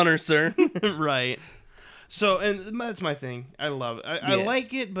been an honor, sir. right. So, and that's my thing. I love it. I Yes.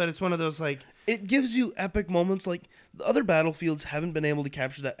 like it, but it's one of those like it gives you epic moments. Like, the other Battlefields haven't been able to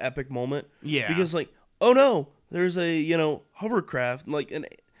capture that epic moment. Yeah. Because, like, oh no, there's a, hovercraft, like an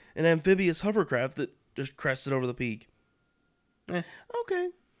amphibious hovercraft that just crested over the peak. Eh. Okay.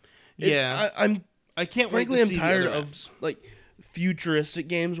 Yeah. I can't frankly, wait to I'm see the tired other of, maps. like, futuristic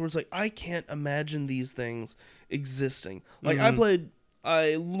games where it's like, I can't imagine these things existing. Like,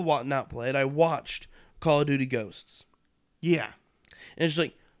 I watched Call of Duty Ghosts. Yeah. And it's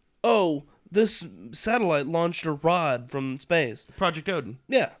like, oh, this satellite launched a rod from space. Project Odin.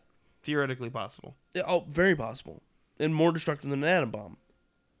 Yeah. Theoretically possible. Oh, very possible. And more destructive than an atom bomb.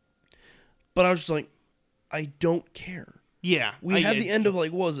 But I was just like, I don't care. Yeah. We had the end of,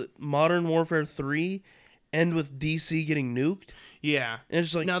 like, what was it? Modern Warfare 3 end with DC getting nuked. Yeah. And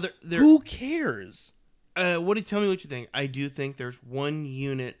it's just like, Now, who cares? tell me what you think. I do think there's one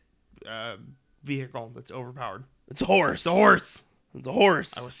unit vehicle that's overpowered. It's a horse. It's a horse. It's a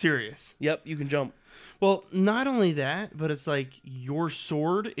horse. I was serious. Yep, you can jump. Well, not only that, but it's like your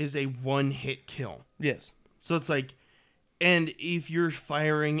sword is a one-hit kill. Yes. So it's like, and if you're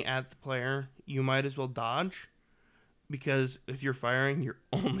firing at the player, you might as well dodge, because if you're firing, you're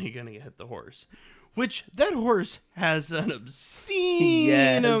only going to hit the horse. Which, that horse has an obscene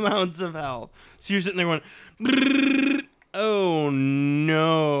Yes. amounts of health. So you're sitting there going, "Brrrr, oh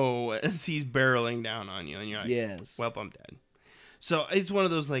no," as he's barreling down on you, and you're like, Yes. well, I'm dead. So it's one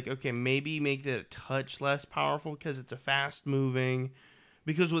of those, like, okay, maybe make that a touch less powerful because it's a fast moving,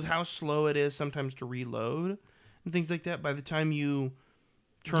 because with how slow it is sometimes to reload and things like that, by the time you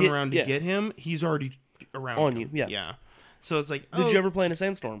turn around to get him, he's already around On you, yeah. Yeah. So it's like, Did you ever play in a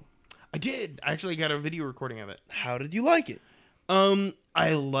sandstorm? I did. I actually got a video recording of it. How did you like it?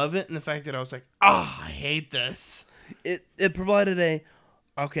 I love it, and the fact that I was like, I hate this. It provided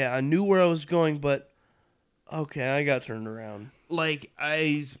okay, I knew where I was going, but okay, I got turned around. Like,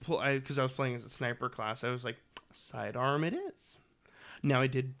 because I was playing as a sniper class, I was like, sidearm it is. Now I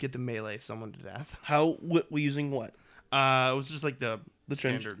did get to melee someone to death. How, we using what? It was just like the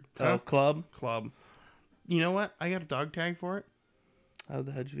standard club? club. You know what? I got a dog tag for it.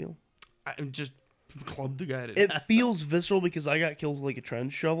 How'd you feel? I just clubbed the guy to It death. feels visceral because I got killed with, like, a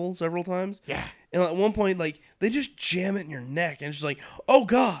trench shovel several times. Yeah. And at one point, like, they just jam it in your neck, and it's just like, oh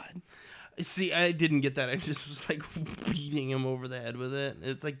god. See, I didn't get that. I just was like beating him over the head with it.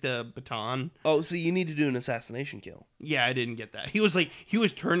 It's like the baton. Oh, see, you need to do an assassination kill. Yeah, I didn't get that. He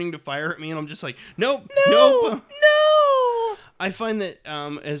was turning to fire at me, and I'm just like, nope. No! I find that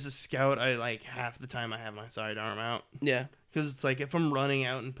as a scout, I like half the time I have my sidearm out. Yeah. Because it's like if I'm running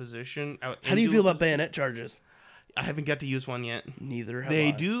out in position. How do you feel about bayonet charges? I haven't got to use one yet. Neither have I.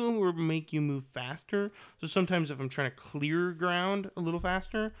 They do make you move faster. So sometimes if I'm trying to clear ground a little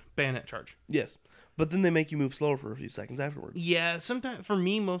faster, bayonet charge. Yes. But then they make you move slower for a few seconds afterwards. Yeah, sometimes for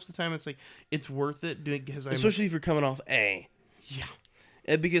me, most of the time, it's like it's worth it doing because Especially if you're coming off A.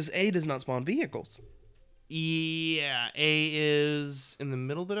 Yeah. Because A does not spawn vehicles. Yeah, A is in the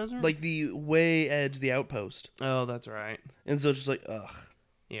middle of the desert. Like the way edge, the outpost. Oh, that's right. And so it's just like, ugh.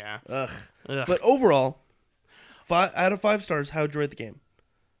 Yeah. Ugh. Ugh. But overall, 5 out of 5 stars, how'd you rate the game?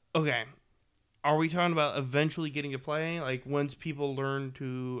 Okay. Are we talking about eventually getting to play? Like once people learn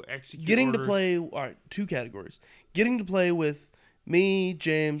to execute Getting orders? to play, all right, 2 categories. Getting to play with me,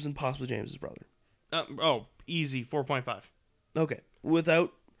 James, and possibly James's brother. Easy, 4.5. Okay.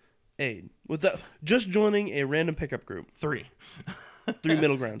 Without aid. Without just joining a random pickup group. 3. 3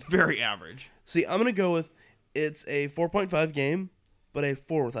 middle grounds. Very average. See, I'm going to go with it's a 4.5 game, but a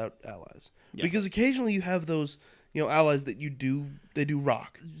 4 without allies. Yeah. Because occasionally you have those, allies that they do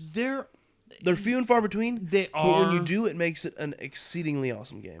rock. They're few and far between. They are. But when you do, it makes it an exceedingly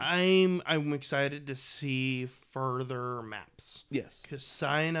awesome game. I'm excited to see further maps. Yes. Because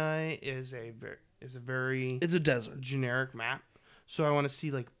Sinai is a very It's a desert. generic map. So I want to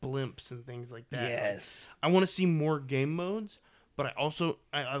see like blimps and things like that. Yes. I want to see more game modes, but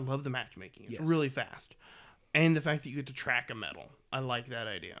I love the matchmaking. It's Yes. really fast. And the fact that you get to track a medal. I like that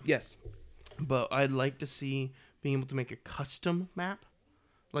idea. Yes. But I'd like to see being able to make a custom map.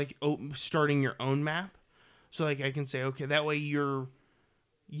 Like starting your own map. So like I can say, okay, that way you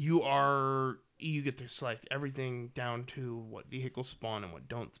get to select everything down to what vehicles spawn and what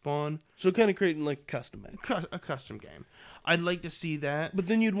don't spawn. So kind of creating like custom match. A custom game. I'd like to see that. But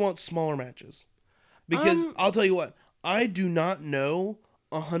then you'd want smaller matches. Because I'll tell you what, I do not know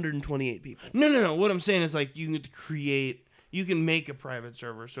 128 people. No. What I'm saying is like you get to create You can make a private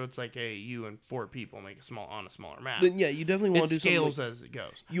server, so it's like, hey, you and 4 people make a smaller map. Then yeah, you definitely want to It do something. scales as it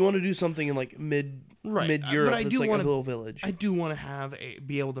goes. You want to do something in like mid Europe. But I That's do like wanna, a little village. I do want to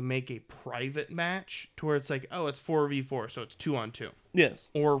be able to make a private match to where it's like, oh, it's 4v4, so it's 2-on-2 Yes.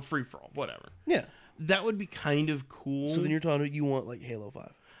 or free for all, whatever. Yeah. That would be kind of cool. So then you're talking. You want like Halo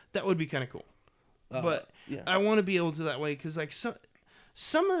 5. That would be kind of cool. But yeah. I want to be able to that way because like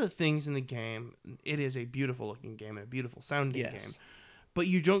some of the things in the game, it is a beautiful looking game and a beautiful sounding game. But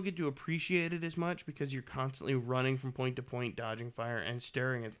you don't get to appreciate it as much because you're constantly running from point to point, dodging fire, and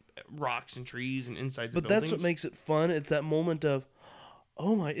staring at rocks and trees and insides of buildings. But that's what makes it fun. It's that moment of,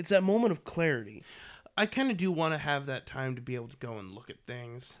 it's that moment of clarity. I kind of do want to have that time to be able to go and look at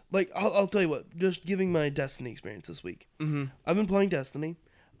things. Like, I'll tell you what, just giving my Destiny experience this week. Mm-hmm. I've been playing Destiny.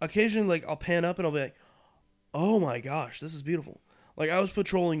 Occasionally, like, I'll pan up and I'll be like, oh my gosh, this is beautiful. Like, I was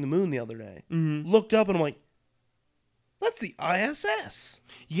patrolling the moon the other day. Mm-hmm. Looked up and I'm like, that's the ISS.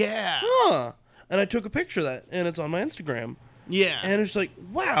 Yeah. Huh. And I took a picture of that, and it's on my Instagram. Yeah. And it's like,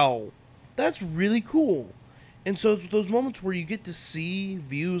 wow, that's really cool. And so it's those moments where you get to see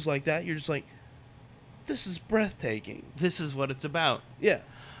views like that, you're just like, this is breathtaking. This is what it's about. Yeah.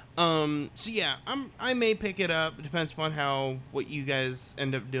 So yeah, I may pick it up. It depends upon what you guys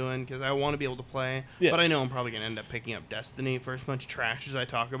end up doing because I want to be able to play. Yeah. But I know I'm probably gonna end up picking up Destiny for as much trash as I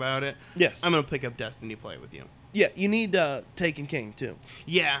talk about it. Yes. I'm gonna pick up Destiny to play with you. Yeah, you need Taken King, too.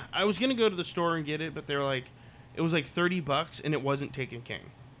 Yeah, I was gonna go to the store and get it, but they're like, it was like $30 and it wasn't Taken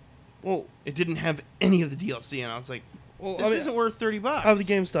King. Well, It didn't have any of the DLC, and I was like, this isn't worth $30. I have the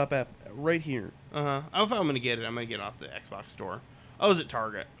GameStop app right here. If I'm gonna get it, I'm gonna get it off the Xbox store. I was at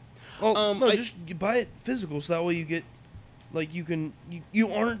Target. Oh, no, just you buy it physical, so that way you get, like,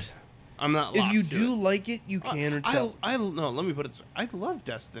 you aren't. I'm not. If locked you to do it. like it, you can or tell. No, let me put it this way. I love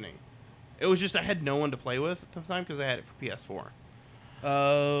Destiny. It was just I had no one to play with at the time because I had it for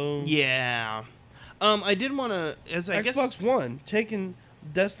PS4. Yeah. I did want to, as I guess. Xbox One, Taken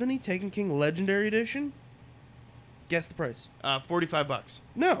King Legendary Edition. Guess the price. $45.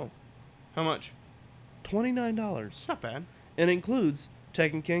 No, How much? $29. It's not bad. And it includes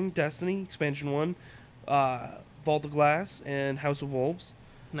Taken King, Destiny, Expansion 1, Vault of Glass, and House of Wolves.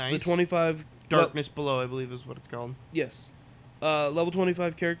 Nice. The 25... Darkness Below, I believe, is what it's called. Yes. Level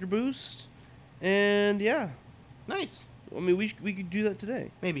 25 character boost. And, yeah. Nice. I mean, we could do that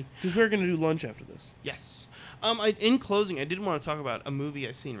today. Maybe. Because we're going to do lunch after this. Yes. In closing, I did want to talk about a movie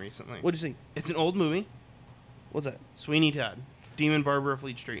I've seen recently. What'd you see? It's an old movie. What's that? Sweeney Todd. Demon Barber of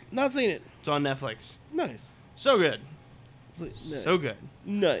Fleet Street. Not seen it. It's on Netflix. Nice. So good. Nice. So good.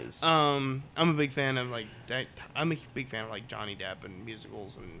 Nice. I'm a big fan of I'm a big fan of like Johnny Depp and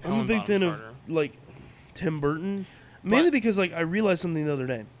musicals and I'm a Helen big Bonham fan Carter. of, like, Tim Burton. Mainly because, like, I realized something the other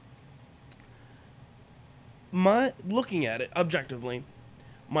day. Looking at it objectively,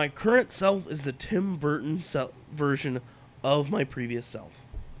 my current self is the Tim Burton version of my previous self.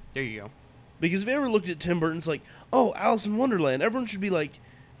 There you go. Because if you ever looked at Tim Burton, it's like, oh, Alice in Wonderland. Everyone should be, like,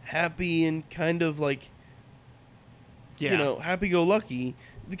 happy and kind of, like, Yeah. happy-go-lucky.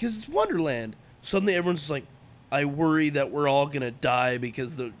 Because it's Wonderland. Suddenly everyone's just like, I worry that we're all going to die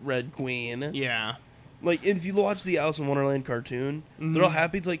because the Red Queen. Yeah. Like, if you watch the Alice in Wonderland cartoon, Mhm. they're all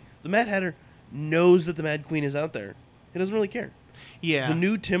happy. It's like, the Mad Hatter knows that the Mad Queen is out there. He doesn't really care. Yeah. The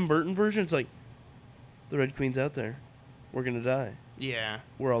new Tim Burton version, it's like, the Red Queen's out there. We're going to die. Yeah.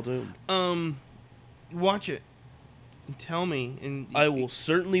 We're all doomed. Watch it. And tell me. And I will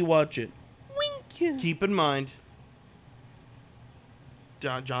certainly watch it. Wink. keep in mind.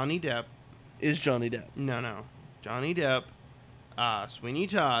 Johnny Depp. Is Johnny Depp. No. Johnny Depp. Sweeney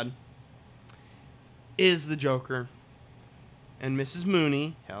Todd. Is the Joker. And Mrs.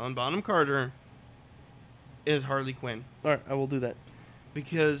 Mooney, Helen Bonham Carter, is Harley Quinn. All right, I will do that.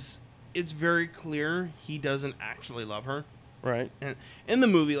 Because it's very clear he doesn't actually love her. Right. And in the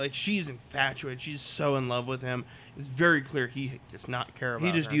movie, like, she's infatuated. She's so in love with him. It's very clear he does not care about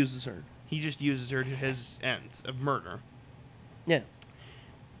her. He just uses her. He just uses her to his ends of murder. Yeah.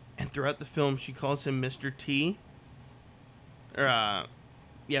 And throughout the film, she calls him Mr. T. Mr.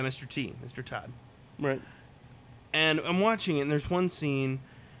 T. Mr. Todd. Right. And I'm watching it, and there's one scene,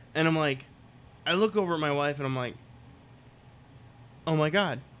 and I'm like, I look over at my wife, and I'm like, oh my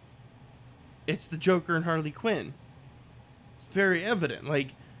God. It's the Joker and Harley Quinn. It's very evident. Like,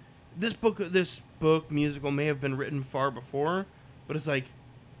 this book musical may have been written far before, but it's like,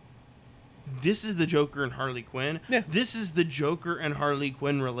 this is the Joker and Harley Quinn. Yeah. This is the Joker and Harley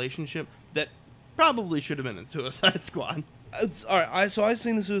Quinn relationship that probably should have been in Suicide Squad. All right. I've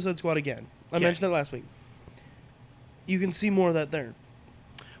seen the Suicide Squad again. I Okay. mentioned that last week. You can see more of that there.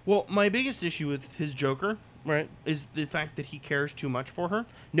 Well, my biggest issue with his Joker Right. is the fact that he cares too much for her.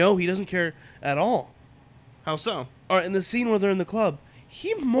 No, he doesn't care at all. How so? All right, in the scene where they're in the club,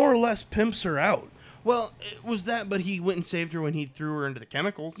 he more or less pimps her out. Well, it was that, but he went and saved her when he threw her into the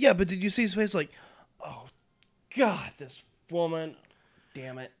chemicals. Yeah, but did you see his face like, oh, God, this woman,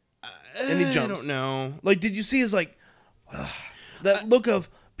 damn it. And he jumps. I don't know. Like, did you see his, like, that look of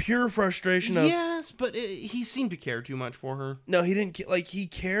pure frustration of... Yes, but he seemed to care too much for her. No, he didn't, like, he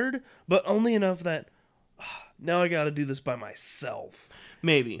cared, but only enough that, now I gotta do this by myself.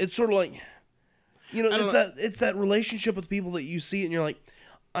 Maybe. It's sort of like, you know, it's that relationship with people that you see and you're like,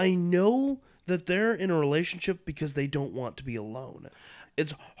 I know that they're in a relationship because they don't want to be alone.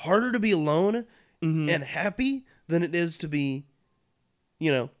 It's harder to be alone and happy than it is to be,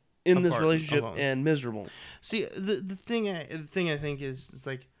 you know, in this relationship and miserable. See, the thing I think is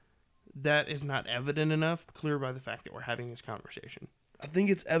like that is not evident enough, clear by the fact that we're having this conversation. I think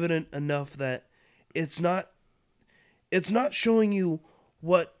it's evident enough that it's not showing you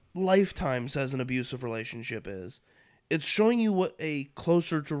what Lifetime says an abusive relationship is. It's showing you what a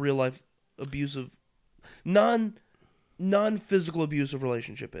closer to real life abusive non-physical abusive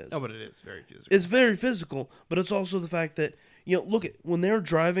relationship is. Oh, but it is very physical. It's very physical, but it's also the fact that, you know, look at when they're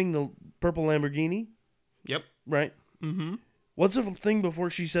driving the purple Lamborghini. Yep. Right? Mm-hmm. What's the thing before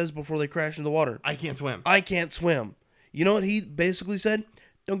they crash in the water? I can't swim. I can't swim. You know what he basically said?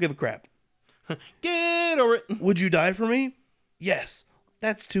 Don't give a crap. Get over it. Would you die for me? Yes.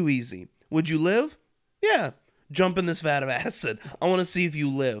 That's too easy. Would you live? Yeah. Jump in this vat of acid. I want to see if you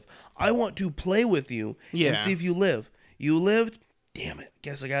live. I want to play with you and see if you live. You lived? Damn it.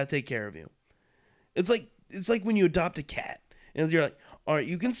 Guess I got to take care of you. It's like when you adopt a cat and you're like, all right,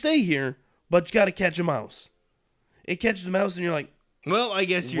 you can stay here, but you got to catch a mouse. It catches a mouse and you're like, well, I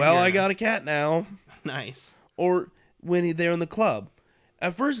guess you're I got a cat now. Nice. Or when they're in the club.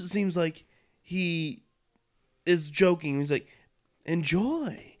 At first it seems like he is joking. He's like,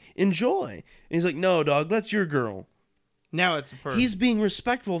 enjoy. And he's like, no, dog, that's your girl. Now it's a person. He's being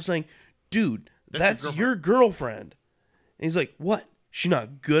respectful of saying, dude, that's your girlfriend. And he's like, what? She's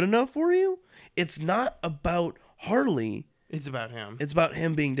not good enough for you? It's not about Harley. It's about him. It's about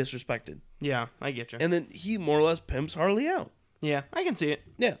him being disrespected. Yeah, I get you. And then he more or less pimps Harley out. Yeah, I can see it.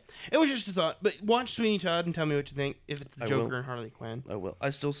 Yeah. It was just a thought. But watch Sweeney Todd and tell me what you think if it's the Joker and Harley Quinn. I will. I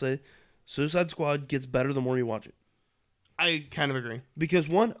still say Suicide Squad gets better the more you watch it. I kind of agree. Because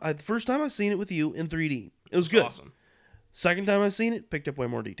the first time I seen it with you in 3D, it was good. Awesome. Second time I seen it, picked up way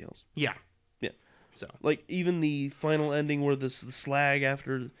more details. Yeah. Yeah. So like even the final ending where the slag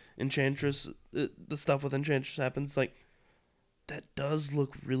after Enchantress, the stuff with Enchantress happens, like that does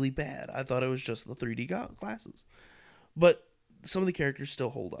look really bad. I thought it was just the 3D glasses, but some of the characters still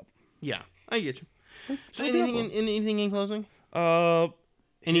hold up. Yeah, I get you. So anything in closing?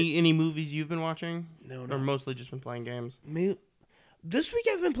 Any movies you've been watching? No. Or mostly just been playing games? This week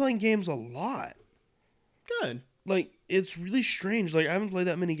I've been playing games a lot. Good. Like, it's really strange. Like, I haven't played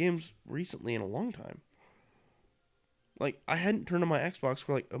that many games recently in a long time. Like, I hadn't turned on my Xbox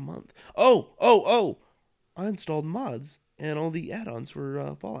for like a month. Oh! I installed mods and all the add-ons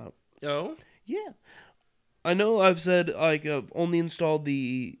for Fallout. Oh? Yeah. I know I've said, like, I've only installed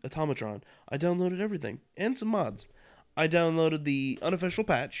the Automatron. I downloaded everything. And some mods. I downloaded the unofficial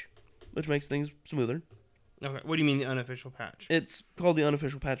patch, which makes things smoother. Okay. What do you mean the unofficial patch? It's called the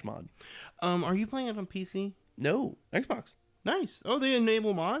unofficial patch mod. Are you playing it on PC? No, Xbox. Nice. Oh, they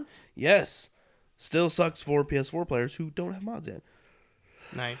enable mods? Yes. Still sucks for PS4 players who don't have mods yet.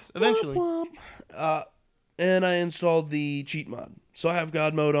 Nice. Eventually. Womp womp. And I installed the cheat mod. So I have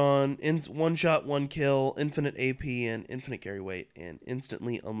God mode on, one shot, one kill, infinite AP, and infinite carry weight, and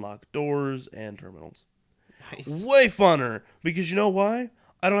instantly unlock doors and terminals. Nice. Way funner. Because you know why?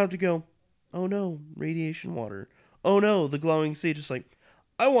 I don't have to go, oh no, radiation water. Oh no, the glowing sea. Just like,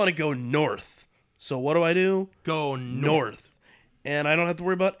 I want to go north. So what do? Go north. And I don't have to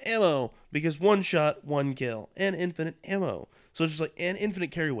worry about ammo. Because one shot, one kill. And infinite ammo. So it's just like, and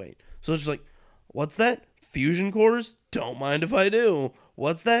infinite carry weight. So it's just like, what's that? Fusion cores? Don't mind if I do.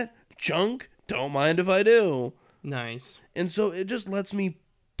 What's that? Junk? Don't mind if I do. Nice. And so it just lets me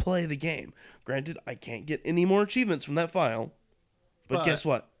play the game. Granted, I can't get any more achievements from that file. But guess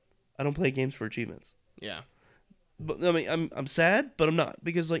what? I don't play games for achievements. Yeah. But I mean, I'm sad, but I'm not.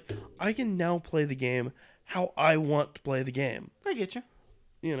 Because, like, I can now play the game how I want to play the game. I get you.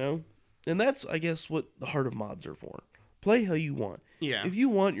 You know? And that's, I guess, what the heart of mods are for. Play how you want. Yeah. If you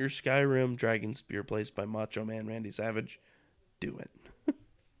want your Skyrim Dragon Spear placed by Macho Man Randy Savage, do it.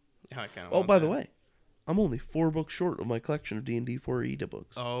 Yeah, I kind of. Oh, by the way, I'm only 4 books short of my collection of D&D 4e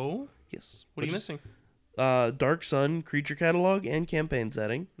books. Oh? Yes. What are you missing? Dark Sun, Creature Catalog, and Campaign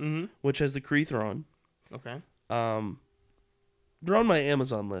Setting, Mm-hmm. which has the Kree Thrawn. Okay. They're on my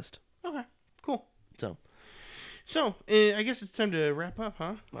Amazon list. Okay. Cool. So, I guess it's time to wrap up,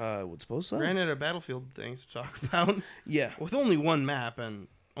 huh? I would suppose so. Ran out of Battlefield things to talk about. Yeah, With only one map and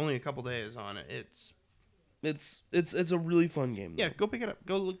only a couple days on it, it's a really fun game. yeah. though. Go pick it up.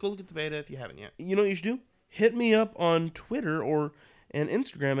 Go look at the beta if you haven't yet. You know what you should do? Hit me up on Twitter and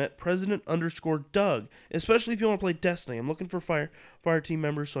Instagram at President_Doug. Especially if you want to play Destiny. I'm looking for fire team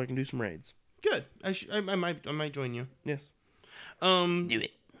members so I can do some raids. Good. I might join you. Yes. Do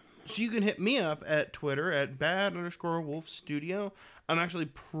it. So you can hit me up at Twitter at bad_wolf_studio. I'm actually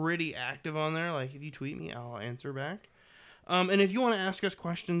pretty active on there. Like, if you tweet me, I'll answer back. And if you want to ask us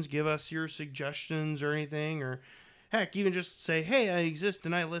questions, give us your suggestions or anything, or heck, even just say, hey, I exist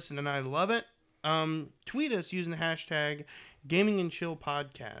and I listen and I love it, tweet us using the hashtag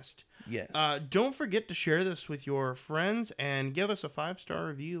GamingandChillPodcast. Yes. Don't forget to share this with your friends and give us a 5-star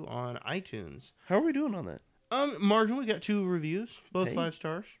review on iTunes. How are we doing on that? Marginal, we got 2 reviews, both Hey. 5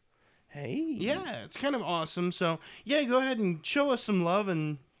 stars. Hey. Yeah, it's kind of awesome. So, yeah, go ahead and show us some love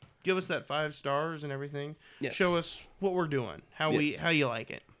and give us that 5 stars and everything. Yes. Show us what we're doing, how you like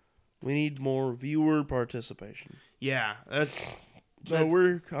it. We need more viewer participation. Yeah,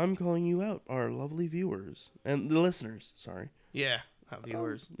 I'm calling you out, our lovely viewers and the listeners. Sorry. yeah, not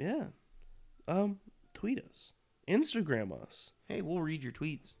viewers. Yeah. Tweet us, Instagram us. Hey, we'll read your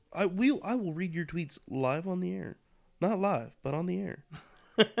tweets. I will read your tweets live on the air, not live, but on the air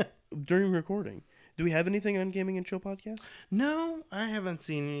during recording. Do we have anything on Gaming and Chill Podcast? No, I haven't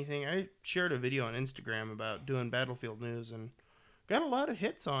seen anything. I shared a video on Instagram about doing Battlefield news and got a lot of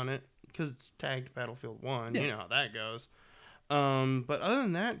hits on it because it's tagged Battlefield 1. Yeah. You know how that goes. But other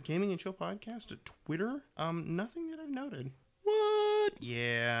than that, Gaming and Chill Podcast at Twitter, nothing that I've noted. What?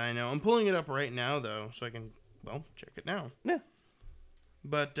 Yeah, I know. I'm pulling it up right now, though, so I can, check it now. Yeah.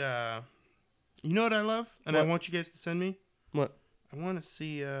 But, you know what I love? And I What? want you guys to send me? What? I want to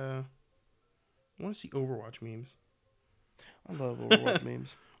see Overwatch memes. I love Overwatch memes.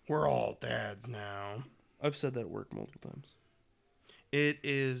 We're all dads now. I've said that at work multiple times. It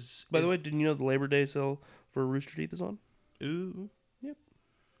is... By the way, didn't you know the Labor Day sale for Rooster Teeth is on? Ooh. Yep.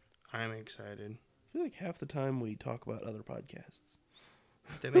 I'm excited. I feel like half the time we talk about other podcasts.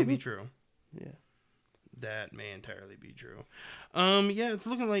 That may be true. Yeah. That may entirely be true. Yeah, it's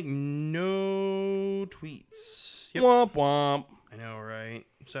looking like no tweets. Yep. Womp womp. I know, right?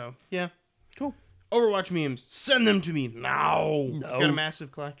 So, yeah. Cool. Overwatch memes. Send them to me now. No. Got a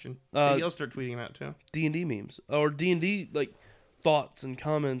massive collection. Maybe I'll start tweeting them out, too. D&D memes. Or D&D, like, thoughts and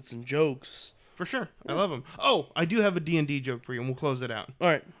comments and jokes. For sure. I love them. Oh, I do have a D&D joke for you, and we'll close it out. All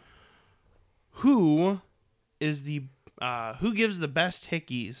right. Who gives the best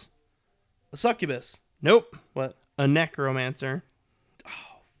hickeys? A succubus. Nope. What? A necromancer.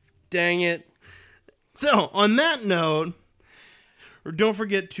 Dang it. So, on that note, don't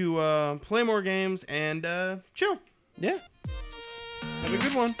forget to play more games and chill. Yeah. Have a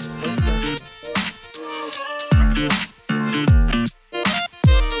good one.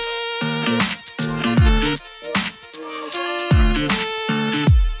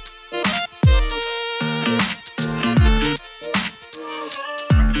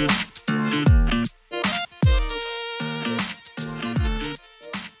 Yeah.